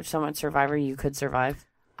that you've watched so much Survivor, you could survive?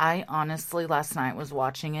 I honestly, last night was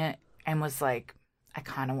watching it and was like, I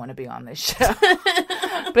kind of want to be on this show.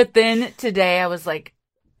 But then today I was like,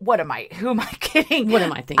 who am I kidding? What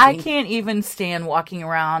am I thinking? I can't even stand walking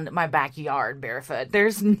around my backyard barefoot.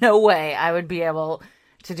 There's no way I would be able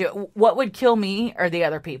to do it. What would kill me are the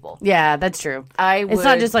other people. Yeah, that's true. It's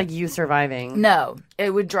not just like you surviving. No,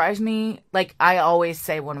 it would drive me, like I always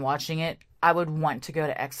say when watching it, I would want to go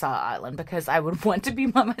to Exile Island because I would want to be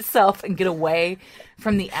by myself and get away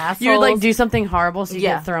from the assholes. You would like do something horrible so you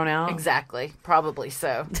get thrown out? Exactly. Probably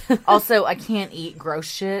so. Also, I can't eat gross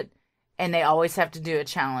shit. And they always have to do a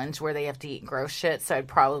challenge where they have to eat gross shit. So I'd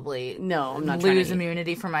probably lose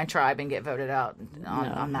immunity from my tribe and get voted out on that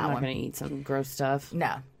one. I'm not going to eat some gross stuff.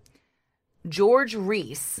 No. George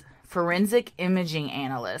Reese, forensic imaging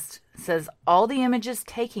analyst, says all the images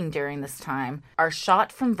taken during this time are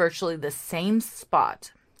shot from virtually the same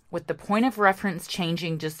spot, with the point of reference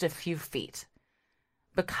changing just a few feet.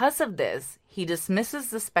 Because of this, he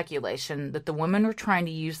dismisses the speculation that the women were trying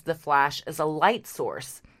to use the flash as a light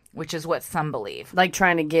source, which is what some believe. Like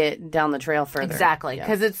trying to get down the trail further. Exactly.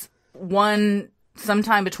 Because it's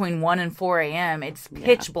sometime between 1 and 4 a.m. It's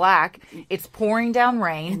pitch black. It's pouring down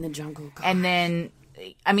rain. In the jungle. God. And then,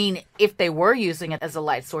 if they were using it as a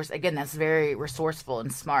light source, again, that's very resourceful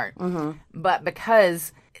and smart. But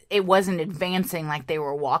because it wasn't advancing like they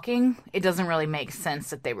were walking, it doesn't really make sense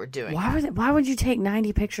that they were doing it. Why would you take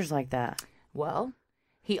 90 pictures like that? Well,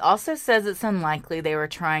 he also says it's unlikely they were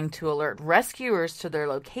trying to alert rescuers to their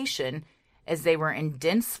location as they were in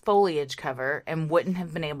dense foliage cover and wouldn't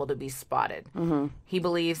have been able to be spotted. He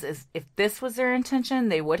believes if this was their intention,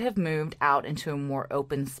 they would have moved out into a more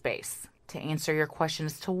open space. To answer your question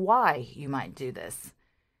as to why you might do this,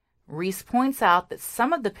 Reese points out that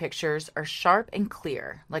some of the pictures are sharp and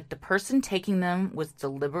clear, like the person taking them was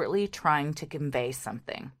deliberately trying to convey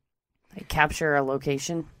something. Like capture a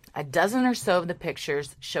location? A dozen or so of the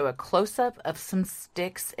pictures show a close-up of some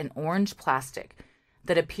sticks in orange plastic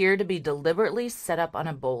that appear to be deliberately set up on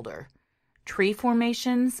a boulder, tree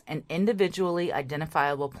formations, and individually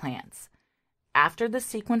identifiable plants. After the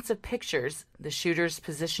sequence of pictures, the shooter's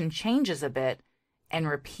position changes a bit, and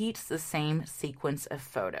repeats the same sequence of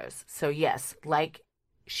photos. So yes, like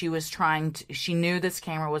she knew this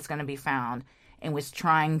camera was going to be found and was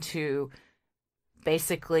trying to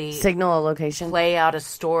basically signal a location, play out a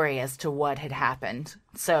story as to what had happened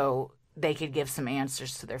so they could give some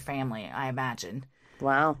answers to their family, I imagine.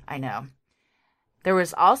 Wow. I know. There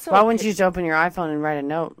was also... Why wouldn't you just open your iPhone and write a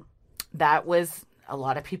note? That was... A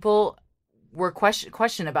lot of people were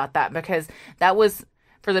question about that, because that was...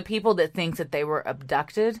 For the people that think that they were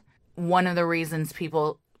abducted, one of the reasons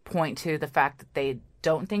people point to the fact that they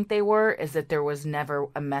don't think they were is that there was never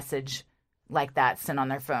a message like that sent on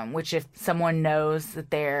their phone, which if someone knows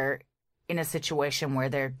that they're in a situation where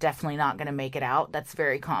they're definitely not going to make it out, that's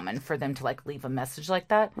very common for them to like leave a message like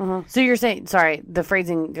that. Uh-huh. So you're saying, sorry, the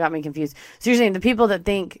phrasing got me confused. So you're saying the people that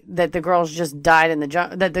think that the girls just died in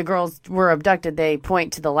the that the girls were abducted, they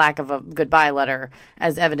point to the lack of a goodbye letter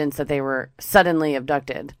as evidence that they were suddenly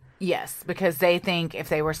abducted. Yes, because they think if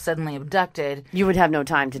they were suddenly abducted, you would have no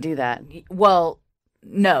time to do that. Well,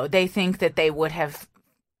 no, they think that they would have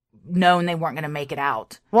known they weren't going to make it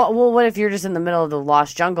out. Well, what if you're just in the middle of the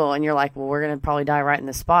lost jungle and you're like, well, we're going to probably die right in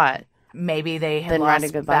this spot. Maybe they had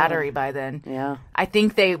lost battery by then. Yeah. I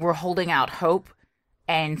think they were holding out hope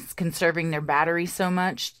and conserving their battery so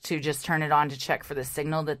much to just turn it on to check for the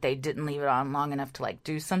signal that they didn't leave it on long enough to like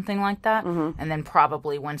do something like that. Mm-hmm. And then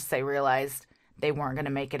probably once they realized they weren't going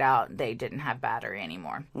to make it out, they didn't have battery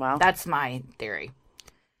anymore. Wow. That's my theory.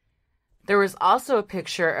 There was also a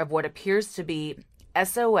picture of what appears to be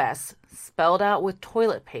SOS spelled out with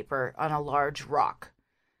toilet paper on a large rock.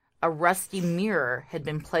 A rusty mirror had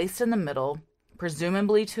been placed in the middle,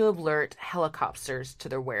 presumably to alert helicopters to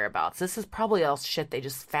their whereabouts. This is probably all shit they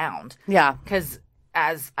just found. Yeah. Because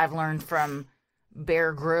as I've learned from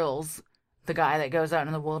Bear Grylls, the guy that goes out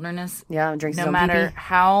in the wilderness, drinks no matter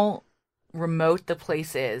how remote the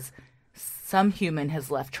place is, some human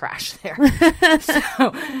has left trash there.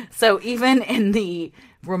 so even in the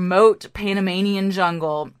remote Panamanian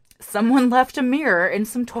jungle, someone left a mirror and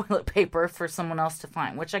some toilet paper for someone else to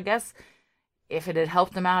find, which I guess if it had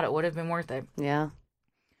helped them out, it would have been worth it. Yeah.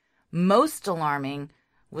 Most alarming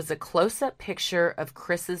was a close-up picture of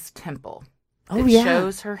Chris's temple that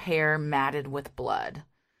shows her hair matted with blood.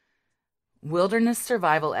 Wilderness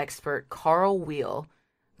survival expert Carl Wheel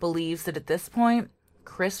believes that at this point,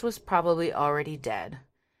 Chris was probably already dead,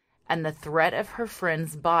 and the threat of her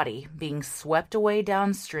friend's body being swept away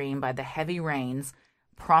downstream by the heavy rains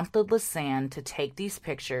prompted Lisanne to take these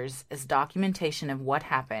pictures as documentation of what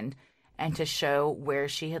happened and to show where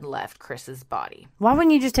she had left Chris's body. Why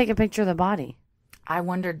wouldn't you just take a picture of the body? I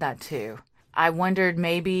wondered that too. I wondered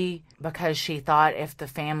maybe because she thought if the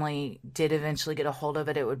family did eventually get a hold of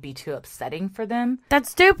it, it would be too upsetting for them.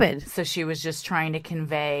 That's stupid. So she was just trying to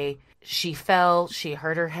convey, she fell, she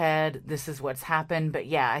hurt her head, this is what's happened. But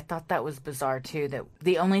yeah, I thought that was bizarre too. That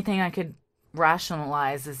the only thing I could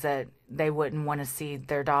rationalize is that they wouldn't want to see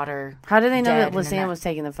their daughter. How do they know that Lisanne was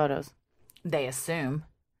taking the photos? They assume.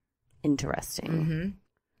 Interesting.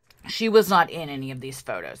 Mm-hmm. She was not in any of these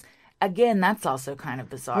photos. Again, that's also kind of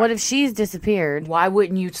bizarre. What if she's disappeared? Why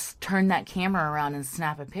wouldn't you turn that camera around and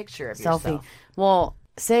snap a picture of yourself? Well,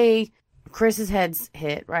 say Chris's head's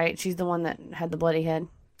hit, right? She's the one that had the bloody head.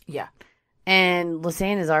 Yeah. And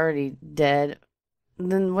Lisanne is already dead.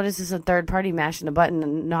 Then what is this, a third party mashing a button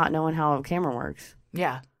and not knowing how a camera works?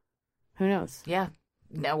 Yeah. Who knows? Yeah.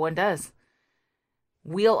 No one does.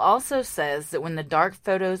 Wheel also says that when the dark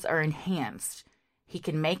photos are enhanced, he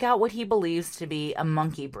can make out what he believes to be a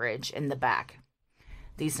monkey bridge in the back.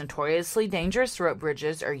 These notoriously dangerous rope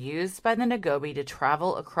bridges are used by the Nagobi to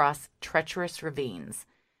travel across treacherous ravines.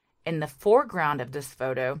 In the foreground of this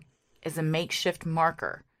photo is a makeshift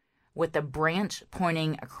marker with a branch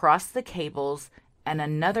pointing across the cables and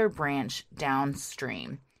another branch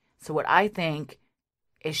downstream. So what I think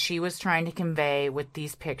is she was trying to convey with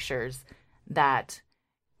these pictures that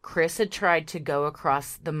Chris had tried to go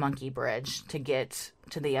across the monkey bridge to get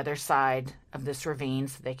to the other side of this ravine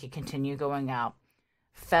so they could continue going out,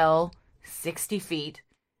 fell 60 feet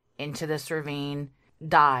into this ravine,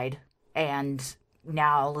 died, and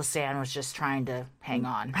now Lisanne was just trying to hang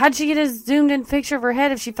on. How'd she get a zoomed-in picture of her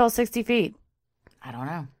head if she fell 60 feet? I don't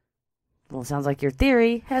know. Well, it sounds like your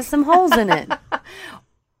theory has some holes in it.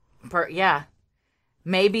 Yeah.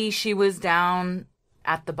 Maybe she was down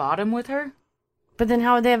at the bottom with her? But then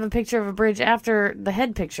how would they have a picture of a bridge after the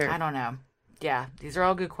head picture? I don't know. Yeah, these are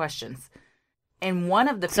all good questions. In one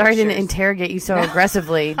of the Sorry I didn't interrogate you so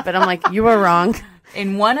aggressively, but I'm like, you were wrong.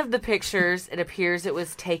 In one of the pictures, it appears it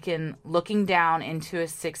was taken looking down into a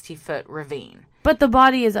 60-foot ravine. But the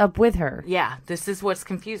body is up with her. Yeah, this is what's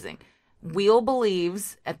confusing. Wheel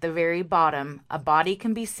believes at the very bottom, a body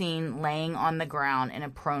can be seen laying on the ground in a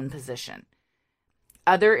prone position.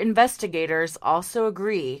 Other investigators also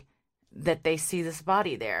agree that they see this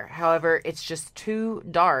body there. However, it's just too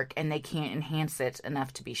dark and they can't enhance it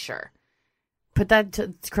enough to be sure. Put that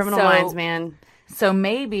to Criminal Minds, man. So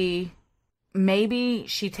maybe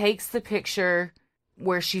she takes the picture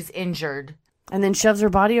where she's injured. And then shoves her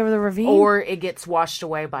body over the ravine? Or it gets washed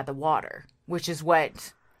away by the water, which is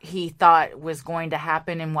what he thought was going to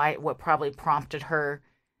happen and what probably prompted her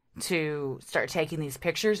to start taking these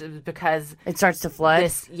pictures. It was because it starts to flood?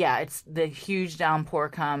 It's the huge downpour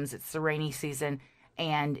comes, it's the rainy season,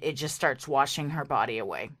 and it just starts washing her body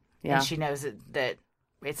away. Yeah. And she knows that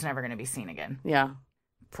it's never going to be seen again. Yeah.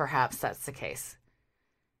 Perhaps that's the case.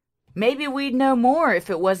 Maybe we'd know more if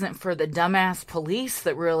it wasn't for the dumbass police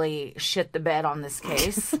that really shit the bed on this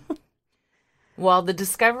case. Well, the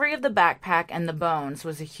discovery of the backpack and the bones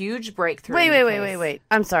was a huge breakthrough. Wait.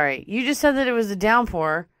 I'm sorry. You just said that it was a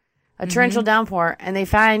downpour, a torrential downpour, and they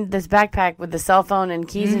find this backpack with the cell phone and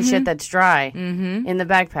keys and shit that's dry in the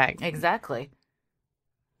backpack. Exactly.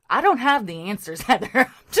 I don't have the answers, Heather.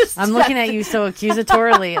 I'm looking at you so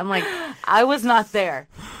accusatorily. I'm like, I was not there.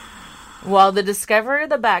 While the discovery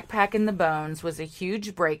of the backpack and the bones was a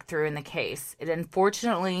huge breakthrough in the case, it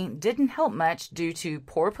unfortunately didn't help much due to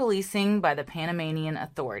poor policing by the Panamanian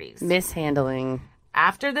authorities. Mishandling.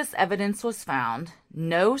 After this evidence was found,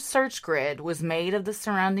 no search grid was made of the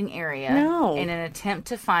surrounding area in an attempt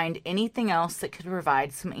to find anything else that could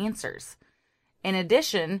provide some answers. In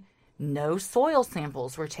addition, no soil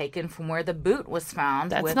samples were taken from where the boot was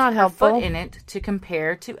found with her foot in it to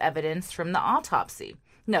compare to evidence from the autopsy.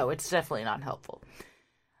 No, it's definitely not helpful.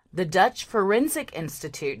 The Dutch Forensic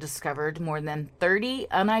Institute discovered more than 30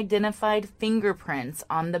 unidentified fingerprints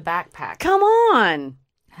on the backpack. Come on!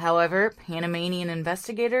 However, Panamanian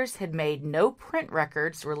investigators had made no print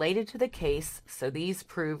records related to the case, so these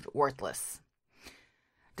proved worthless.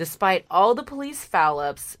 Despite all the police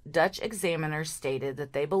foul-ups, Dutch examiners stated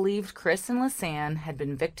that they believed Chris and Lisanne had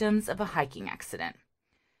been victims of a hiking accident.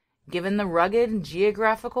 Given the rugged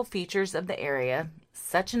geographical features of the area,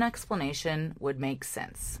 such an explanation would make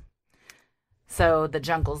sense. So the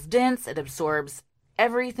jungle's dense, it absorbs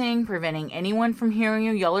everything, preventing anyone from hearing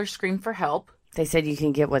you yell or scream for help. They said you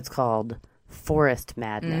can get what's called forest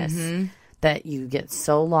madness. That you get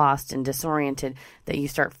so lost and disoriented that you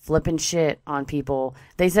start flipping shit on people.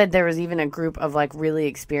 They said there was even a group of like really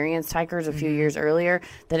experienced hikers a few years earlier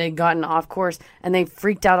that had gotten off course and they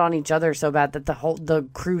freaked out on each other so bad that the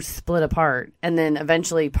crew split apart. And then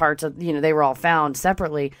eventually parts of, they were all found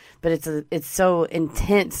separately, but it's so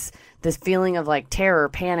intense. This feeling of like terror,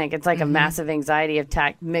 panic. It's like a massive anxiety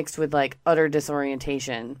attack mixed with like utter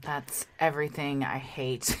disorientation. That's everything I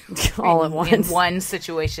hate all at once. In one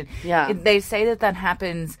situation. Yeah. They say that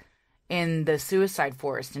happens in the suicide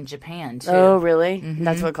forest in Japan too. Oh, really?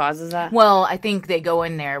 That's what causes that? Well, I think they go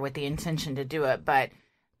in there with the intention to do it, but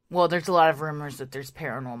there's a lot of rumors that there's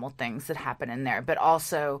paranormal things that happen in there, but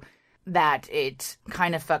also that it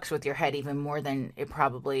kind of fucks with your head even more than it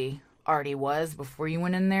probably already was before you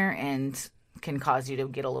went in there and can cause you to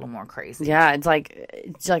get a little more crazy. Yeah, it's like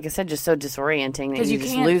I said, just so disorienting that you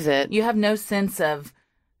just lose it. You have no sense of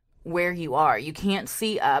where you are. You can't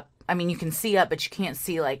see up. I mean, you can see up, but you can't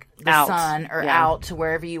see like the sun or out to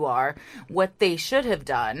wherever you are. What they should have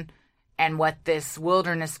done, and what this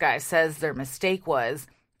wilderness guy says their mistake was,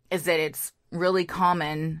 is that it's really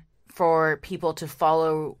common for people to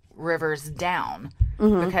follow rivers down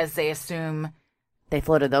because they assume they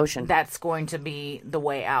floated the ocean. That's going to be the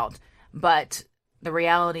way out. But the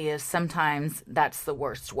reality is sometimes that's the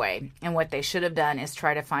worst way. And what they should have done is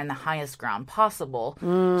try to find the highest ground possible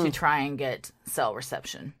to try and get cell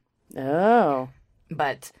reception. Oh.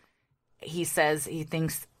 But he says he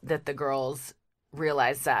thinks that the girls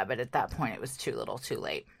realized that, but at that point it was too little too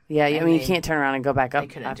late. Yeah, I mean, you can't turn around and go back up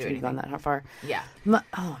after you've gone that far. Yeah.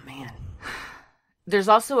 Oh, man. There's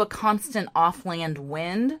also a constant off-land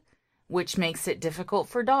wind, which makes it difficult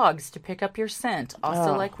for dogs to pick up your scent.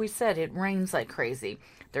 Also, like we said, it rains like crazy.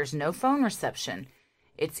 There's no phone reception.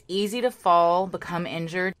 It's easy to fall, become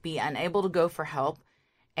injured, be unable to go for help,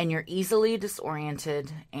 and you're easily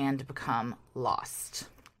disoriented and become lost.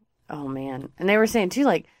 Oh, man. And they were saying, too,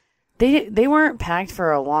 like, they weren't packed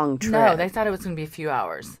for a long trip. No, they thought it was going to be a few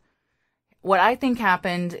hours. What I think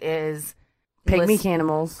happened is... Pygmy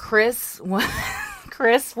cannibals. Chris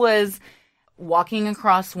was walking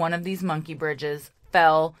across one of these monkey bridges,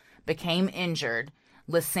 fell, became injured.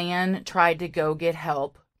 Lisanne tried to go get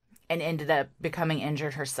help and ended up becoming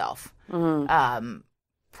injured herself.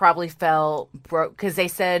 Probably fell, broke, because they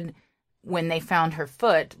said when they found her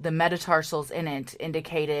foot, the metatarsals in it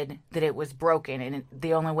indicated that it was broken. And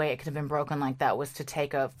the only way it could have been broken like that was to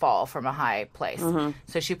take a fall from a high place.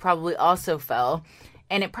 So she probably also fell.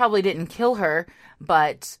 And it probably didn't kill her,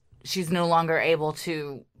 but she's no longer able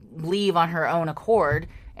to leave on her own accord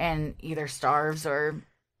and either starves or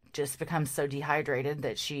just becomes so dehydrated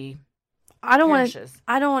that she perishes.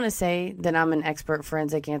 I don't want to say that I'm an expert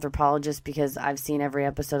forensic anthropologist because I've seen every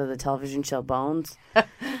episode of the television show Bones,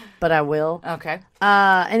 but I will. Okay.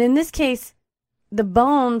 And in this case, the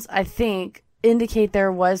bones, I think, indicate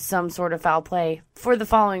there was some sort of foul play for the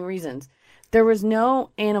following reasons. There was no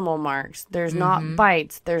animal marks. There's not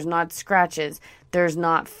bites. There's not scratches. There's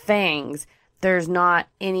not fangs. There's not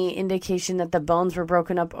any indication that the bones were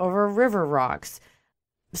broken up over river rocks.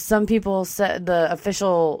 Some people said the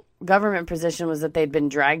official government position was that they'd been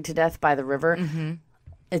dragged to death by the river.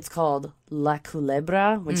 It's called La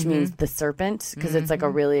Culebra, which means the serpent, because it's like a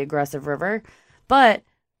really aggressive river. But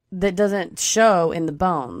that doesn't show in the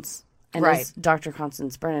bones. And as Dr.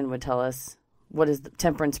 Constance Brennan would tell us, what is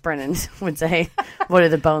Temperance Brennan would say, what do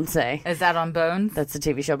the bones say? Is that on Bones? That's the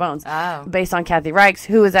TV show Bones. Oh. Based on Kathy Reichs,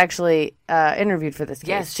 who was actually interviewed for this case,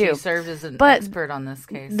 yes, too. She served as an expert on this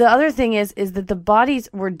case. The other thing is that the bodies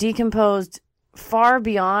were decomposed far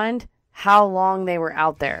beyond how long they were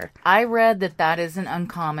out there. I read that isn't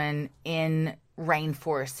uncommon in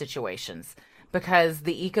rainforest situations because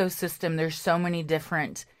the ecosystem, there's so many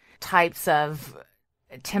different types of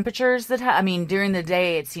temperatures that during the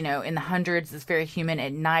day it's in the hundreds, it's very humid.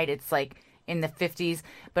 At night it's like in the 50s,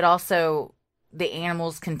 but also the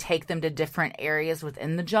animals can take them to different areas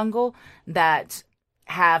within the jungle that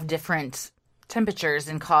have different temperatures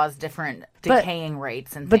and cause different decaying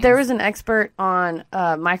rates and things. But there was an expert on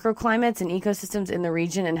microclimates and ecosystems in the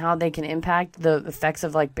region and how they can impact the effects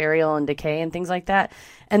of like burial and decay and things like that.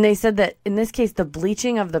 And they said that in this case, the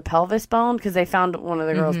bleaching of the pelvis bone, because they found one of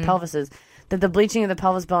the girls' pelvises, that the bleaching of the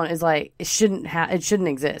pelvis bone is like it shouldn't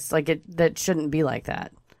exist. Like that shouldn't be like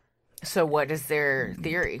that. So what is their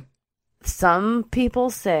theory? Some people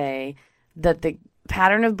say that the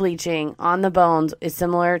pattern of bleaching on the bones is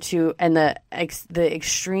similar to, and the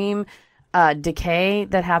extreme decay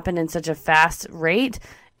that happened in such a fast rate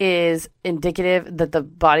is indicative that the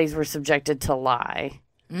bodies were subjected to lye.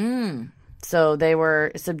 So they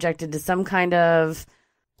were subjected to some kind of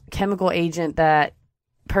chemical agent that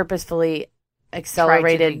purposefully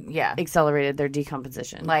accelerated their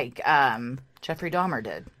decomposition, like Jeffrey Dahmer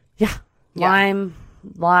did. Lime,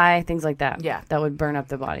 lye, things like that. That would burn up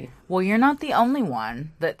the body. Well, you're not the only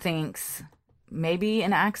one that thinks maybe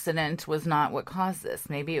an accident was not what caused this.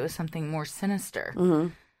 Maybe it was something more sinister.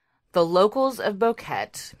 The locals of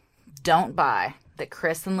Boquete don't buy that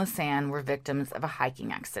Chris and Lisanne were victims of a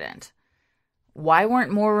hiking accident. Why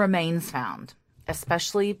weren't more remains found,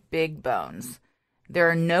 especially big bones? There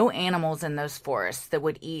are no animals in those forests that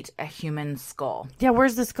would eat a human skull. Yeah,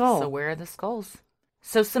 where's the skull? So where are the skulls?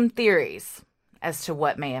 So some theories as to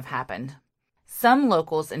what may have happened. Some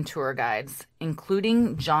locals and tour guides,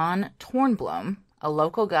 including John Tornblom, a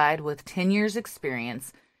local guide with 10 years'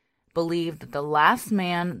 experience, believe that the last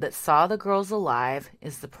man that saw the girls alive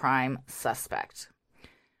is the prime suspect.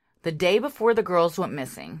 The day before the girls went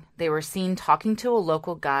missing, they were seen talking to a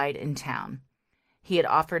local guide in town. He had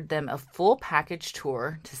offered them a full package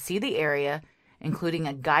tour to see the area, including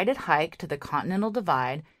a guided hike to the Continental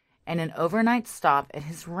Divide and an overnight stop at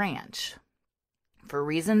his ranch. For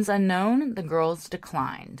reasons unknown, the girls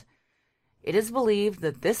declined. It is believed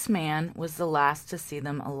that this man was the last to see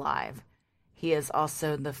them alive. He is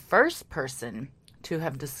also the first person to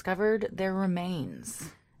have discovered their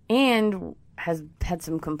remains. And has had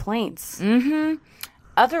some complaints.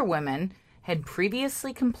 Other women had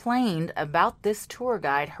previously complained about this tour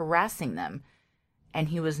guide harassing them, and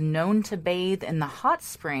he was known to bathe in the hot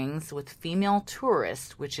springs with female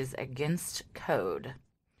tourists, which is against code.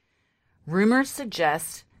 Rumors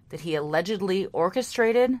suggest that he allegedly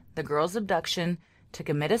orchestrated the girls' abduction to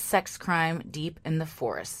commit a sex crime deep in the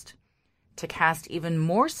forest. To cast even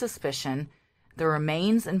more suspicion, the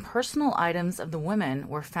remains and personal items of the women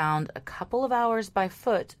were found a couple of hours by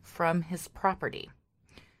foot from his property.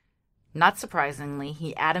 Not surprisingly,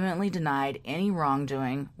 he adamantly denied any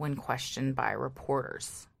wrongdoing when questioned by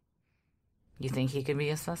reporters. You think he could be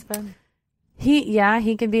a suspect?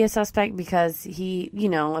 He could be a suspect because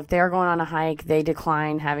if they're going on a hike, they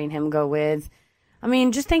decline having him go with. I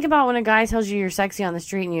mean, just think about when a guy tells you you're sexy on the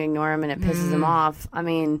street and you ignore him and it pisses him off. I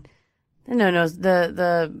mean,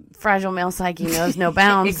 the fragile male psyche knows no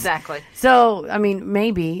bounds. Exactly. So, I mean,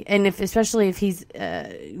 maybe. And especially if he's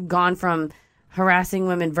gone from harassing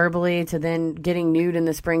women verbally to then getting nude in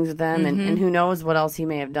the springs with them, and who knows what else he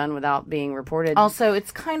may have done without being reported. Also,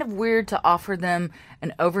 it's kind of weird to offer them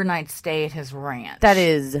an overnight stay at his ranch. That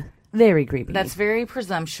is very creepy. That's very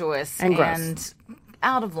presumptuous and gross.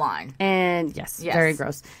 Out of line. And yes, very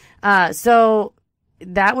gross. So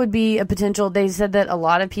that would be a potential. They said that a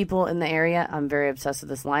lot of people in the area, I'm very obsessed with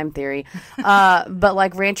this lime theory, but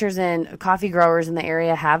like ranchers and coffee growers in the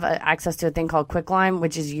area have access to a thing called quicklime,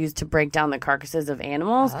 which is used to break down the carcasses of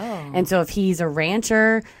animals. And so if he's a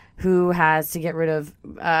rancher who has to get rid of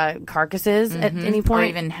carcasses at any point. Or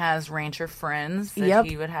even has rancher friends that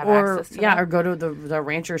he would have access to. Yeah, or go to the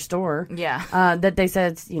rancher store. Yeah. That they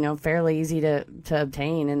said it's, fairly easy to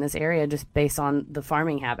obtain in this area just based on the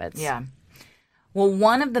farming habits. Yeah. Well,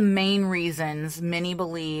 one of the main reasons many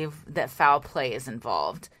believe that foul play is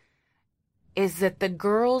involved is that the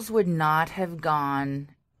girls would not have gone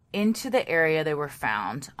into the area they were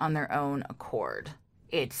found on their own accord.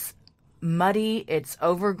 It's muddy, it's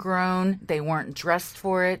overgrown, they weren't dressed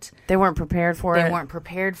for it. They weren't prepared for it. They weren't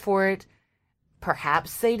prepared for it.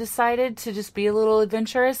 Perhaps they decided to just be a little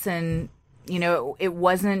adventurous and, it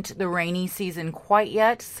wasn't the rainy season quite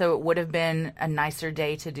yet, so it would have been a nicer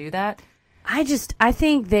day to do that. I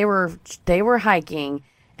think they were hiking,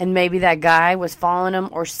 and maybe that guy was following them,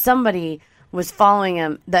 or somebody was following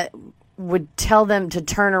him that would tell them to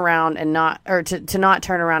turn around and to not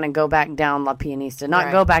turn around and go back down La Pianista,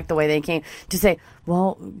 not go back the way they came. To say,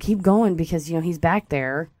 well, keep going because he's back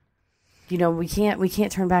there. We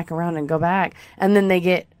can't turn back around and go back. And then they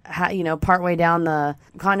get partway down the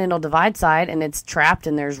Continental Divide side, and it's trapped,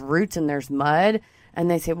 and there's roots and there's mud. And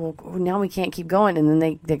they say, well, now we can't keep going. And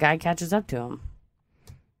then the guy catches up to them.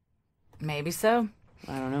 Maybe so.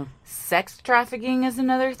 I don't know. Sex trafficking is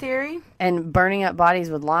another theory. And burning up bodies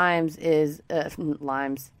with limes is...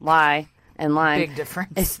 lye and lime. Big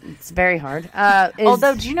difference. It's very hard.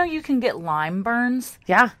 Although, do you know you can get lime burns?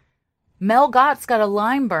 Yeah. Mel Gott's got a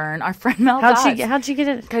lime burn. Our friend Mel Gott. How'd she get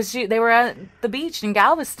it? Because they were at the beach in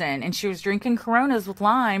Galveston, and she was drinking Coronas with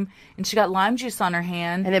lime, and she got lime juice on her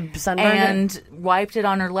hand. And it sunburned it? Wiped it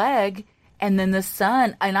on her leg. And then the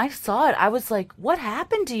sun, and I saw it. I was like, what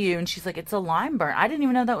happened to you? And she's like, it's a lime burn. I didn't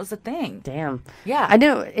even know that was a thing. Damn. Yeah. I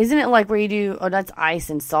know. Isn't it like where you do, that's ice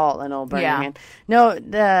and salt and it'll burn your hand? No,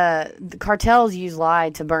 the cartels use lye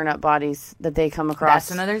to burn up bodies that they come across. That's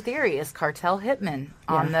another theory, is cartel hitmen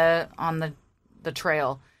on the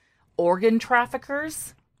trail. Organ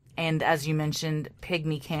traffickers, and as you mentioned,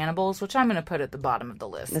 pygmy cannibals, which I'm going to put at the bottom of the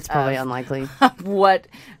list. That's probably unlikely. What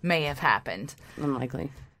may have happened. Unlikely.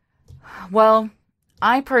 Well,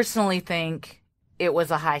 I personally think it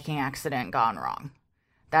was a hiking accident gone wrong.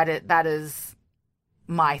 That is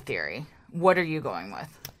my theory. What are you going with?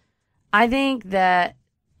 I think that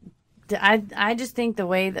I just think the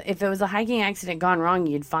way that if it was a hiking accident gone wrong,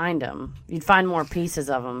 you'd find them. You'd find more pieces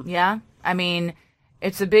of them. Yeah. I mean,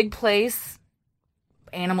 it's a big place.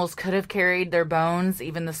 Animals could have carried their bones,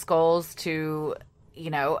 even the skulls, to,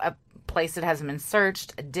 a place that hasn't been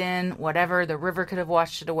searched, a den, whatever. The river could have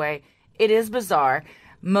washed it away. It is bizarre.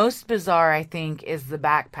 Most bizarre, I think, is the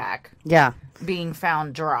backpack. Yeah. Being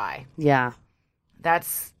found dry. Yeah.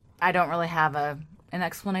 I don't really have an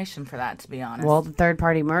explanation for that, to be honest. Well, the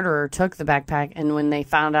third-party murderer took the backpack, and when they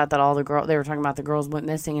found out that they were talking about the girls went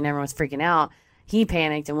missing and everyone was freaking out, he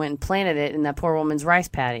panicked and went and planted it in that poor woman's rice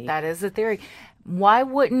paddy. That is the theory. Why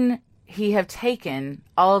wouldn't he have taken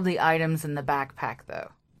all of the items in the backpack,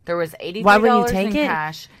 though? There was $83 in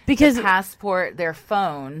cash, because their passport, their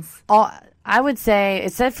phones. I would say,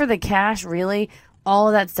 except for the cash, really, all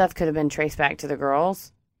of that stuff could have been traced back to the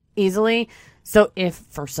girls easily. So if,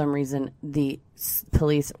 for some reason, the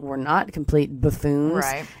police were not complete buffoons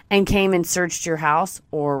and came and searched your house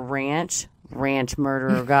or ranch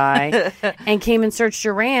murderer guy, and came and searched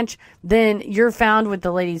your ranch, then you're found with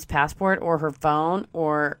the lady's passport or her phone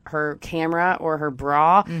or her camera or her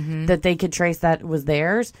bra that they could trace that was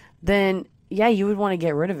theirs, then yeah, you would want to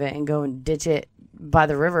get rid of it and go and ditch it by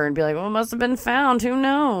the river and be like, well, it must have been found. Who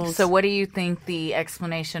knows? So what do you think the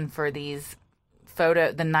explanation for these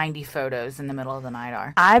the 90 photos in the middle of the night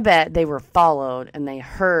are? I bet they were followed and they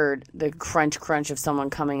heard the crunch of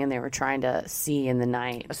someone coming and they were trying to see in the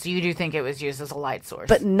night. So you do think it was used as a light source?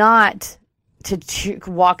 But not to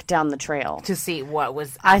walk down the trail. To see what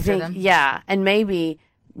was after them? Yeah. And maybe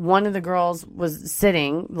one of the girls was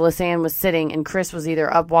sitting, Lisanne was sitting, and Chris was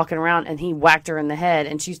either up walking around and he whacked her in the head,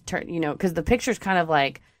 and she's turned, because the picture's kind of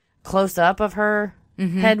like close up of her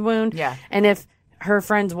head wound. Yeah. And if her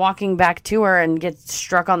friend's walking back to her and gets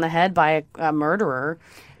struck on the head by a murderer.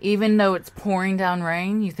 Even though it's pouring down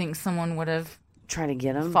rain, you think someone would have tried to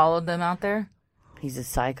get him? Followed them out there? He's a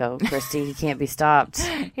psycho, Christy. He can't be stopped.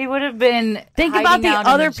 He would have been. Think about the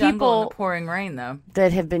other in the jungle people in the pouring rain, though,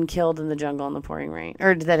 that have been killed in the jungle in the pouring rain,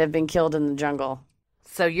 or that have been killed in the jungle.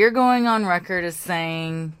 So you're going on record as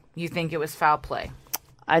saying you think it was foul play.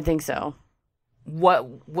 I think so.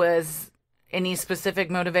 What was any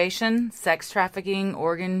specific motivation? Sex trafficking,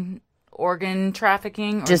 organ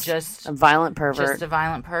trafficking, or just a violent pervert? Just a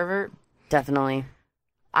violent pervert. Definitely.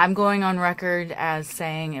 I'm going on record as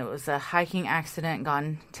saying it was a hiking accident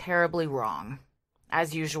gone terribly wrong.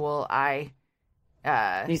 As usual,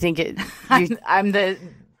 You think it... I'm the...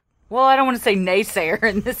 Well, I don't want to say naysayer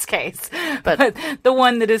in this case, but the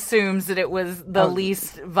one that assumes that it was the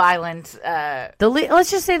least violent... let's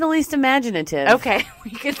just say the least imaginative. Okay,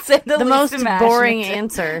 we could say the least most imaginative. Boring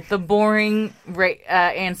answer. The boring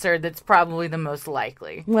answer that's probably the most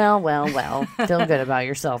likely. Well. Feel good about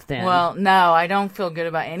yourself then. Well, no, I don't feel good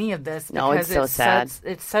about any of this. No, it's so sad.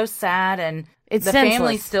 It's so sad, and it's the senseless.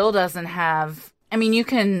 family still doesn't have... I mean, you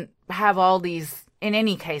can have all these... In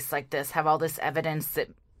any case like this, have all this evidence that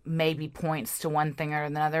maybe points to one thing or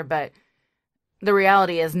another, but the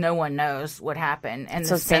reality is no one knows what happened, and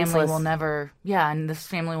this family will never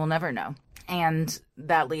know, and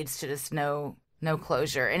that leads to just no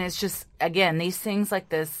closure. And it's just, again, these things like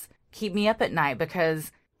this keep me up at night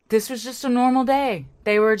because this was just a normal day.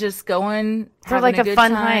 They were just going for having like a good fun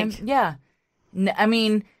time. hike. Yeah, I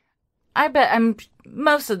mean, I bet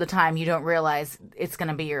most of the time you don't realize it's going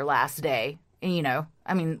to be your last day. You know,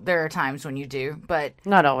 I mean, there are times when you do, but...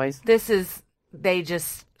 Not always. They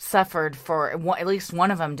just suffered for, at least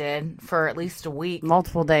one of them did, for at least a week.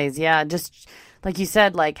 Multiple days, yeah. Just, like you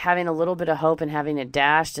said, like having a little bit of hope and having it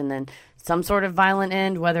dashed, and then some sort of violent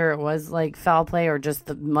end, whether it was like foul play or just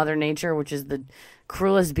the Mother Nature, which is the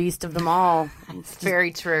cruelest beast of them all. It's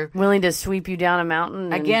very true. Willing to sweep you down a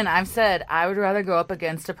mountain. Again, I've said I would rather go up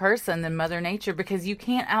against a person than Mother Nature because you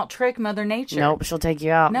can't out-trick Mother Nature. Nope, she'll take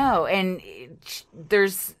you out. No, and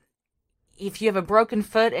if you have a broken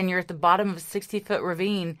foot and you're at the bottom of a 60-foot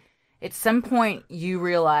ravine, at some point you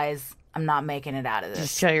realize, I'm not making it out of this.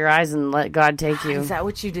 Just shut your eyes and let God take you. Is that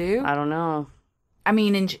what you do? I don't know. I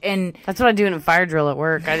mean, and that's what I do in a fire drill at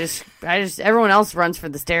work. I just everyone else runs for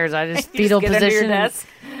the stairs. I just fetal position, and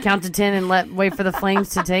count to 10, and wait for the flames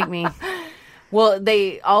to take me. Well,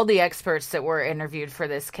 all the experts that were interviewed for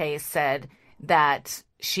this case said that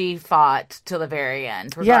she fought till the very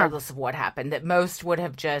end, regardless of what happened. That most would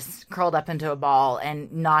have just curled up into a ball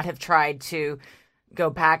and not have tried to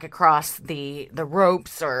go back across the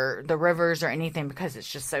ropes or the rivers or anything because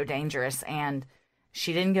it's just so dangerous. And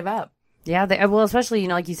she didn't give up. Yeah, especially,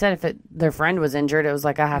 like you said, if their friend was injured, it was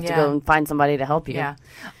like, I have to go and find somebody to help you. Yeah.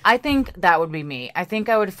 I think that would be me. I think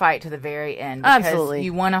I would fight to the very end. Because absolutely.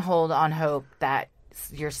 You want to hold on hope that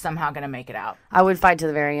you're somehow going to make it out. I would fight to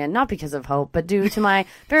the very end, not because of hope, but due to my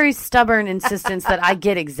very stubborn insistence that I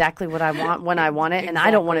get exactly what I want when I want it, and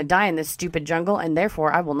I don't want to die in this stupid jungle, and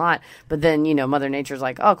therefore I will not. But then, Mother Nature's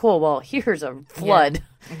like, oh, cool, well, here's a flood.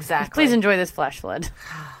 Yeah, exactly. Please enjoy this flash flood.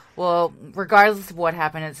 Well, regardless of what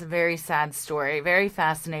happened, it's a very sad story, very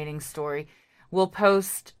fascinating story. We'll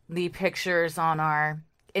post the pictures on our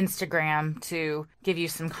Instagram to give you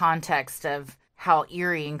some context of how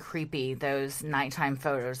eerie and creepy those nighttime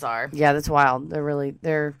photos are. Yeah, that's wild.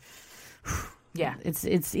 They're yeah.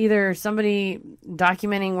 It's either somebody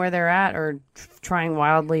documenting where they're at or trying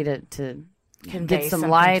wildly to get some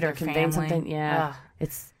light or convey something. Yeah.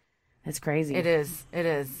 It's crazy. It is.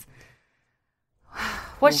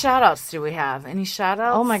 What shout-outs do we have? Any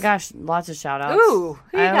shout-outs? Oh, my gosh. Lots of shout-outs. Ooh,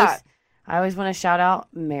 who you got? I always want to shout out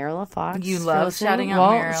Marilla Fox. You love shouting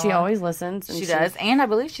out Marilla. She always listens. She does. And I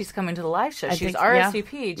believe she's coming to the live show. She's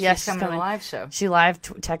RSVP'd. Yeah, she's coming to the live show. She live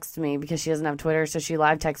texts me because she doesn't have Twitter, so she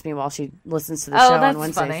live texts me while she listens to the show on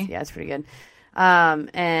Wednesdays. Funny. Yeah, it's pretty good.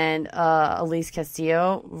 And Elise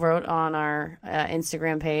Castillo wrote on our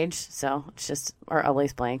Instagram page, so it's just, or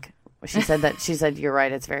Elise Blank. She said, you're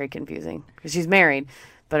right, it's very confusing. Because she's married,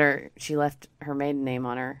 but she left her maiden name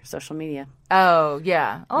on her social media. Oh,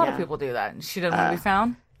 yeah. A lot of people do that. She doesn't want to be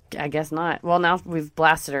found? I guess not. Well, now we've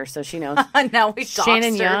blasted her, so she knows. Now we doxed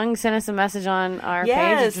Shannon her. Young sent us a message on our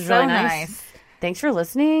page, which was really nice. Thanks for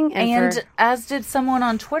listening. And as did someone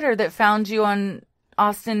on Twitter that found you on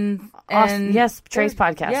Austin and... Yes, Trey's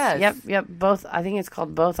podcast. Yes. Yep. Both. I think it's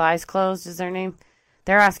called Both Eyes Closed is their name.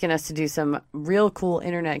 They're asking us to do some real cool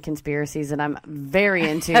internet conspiracies, and I'm very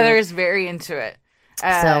into. Heather's very into it.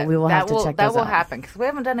 So we will have to check those out. That will happen, because we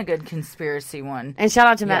haven't done a good conspiracy one. And shout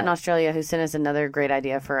out to Matt in Australia, who sent us another great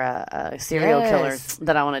idea for a serial killer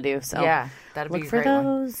that I want to do. So yeah, that'll be a great one.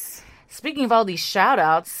 Look for those. Speaking of all these shout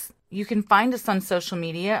outs, You can find us on social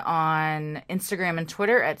media on Instagram and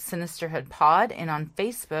Twitter at SinisterhoodPod and on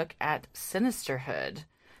Facebook at Sinisterhood.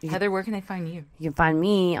 Heather, where can they find you? You can find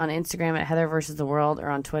me on Instagram at Heather versus the World or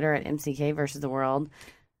on Twitter at MCK versus the World.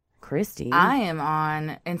 Christy. I am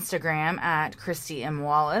on Instagram at Christy M.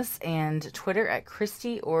 Wallace and Twitter at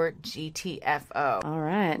Christy or GTFO. All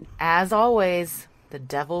right. As always, the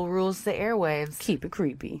devil rules the airwaves. Keep it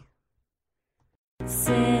creepy.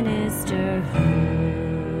 Sinisterhood.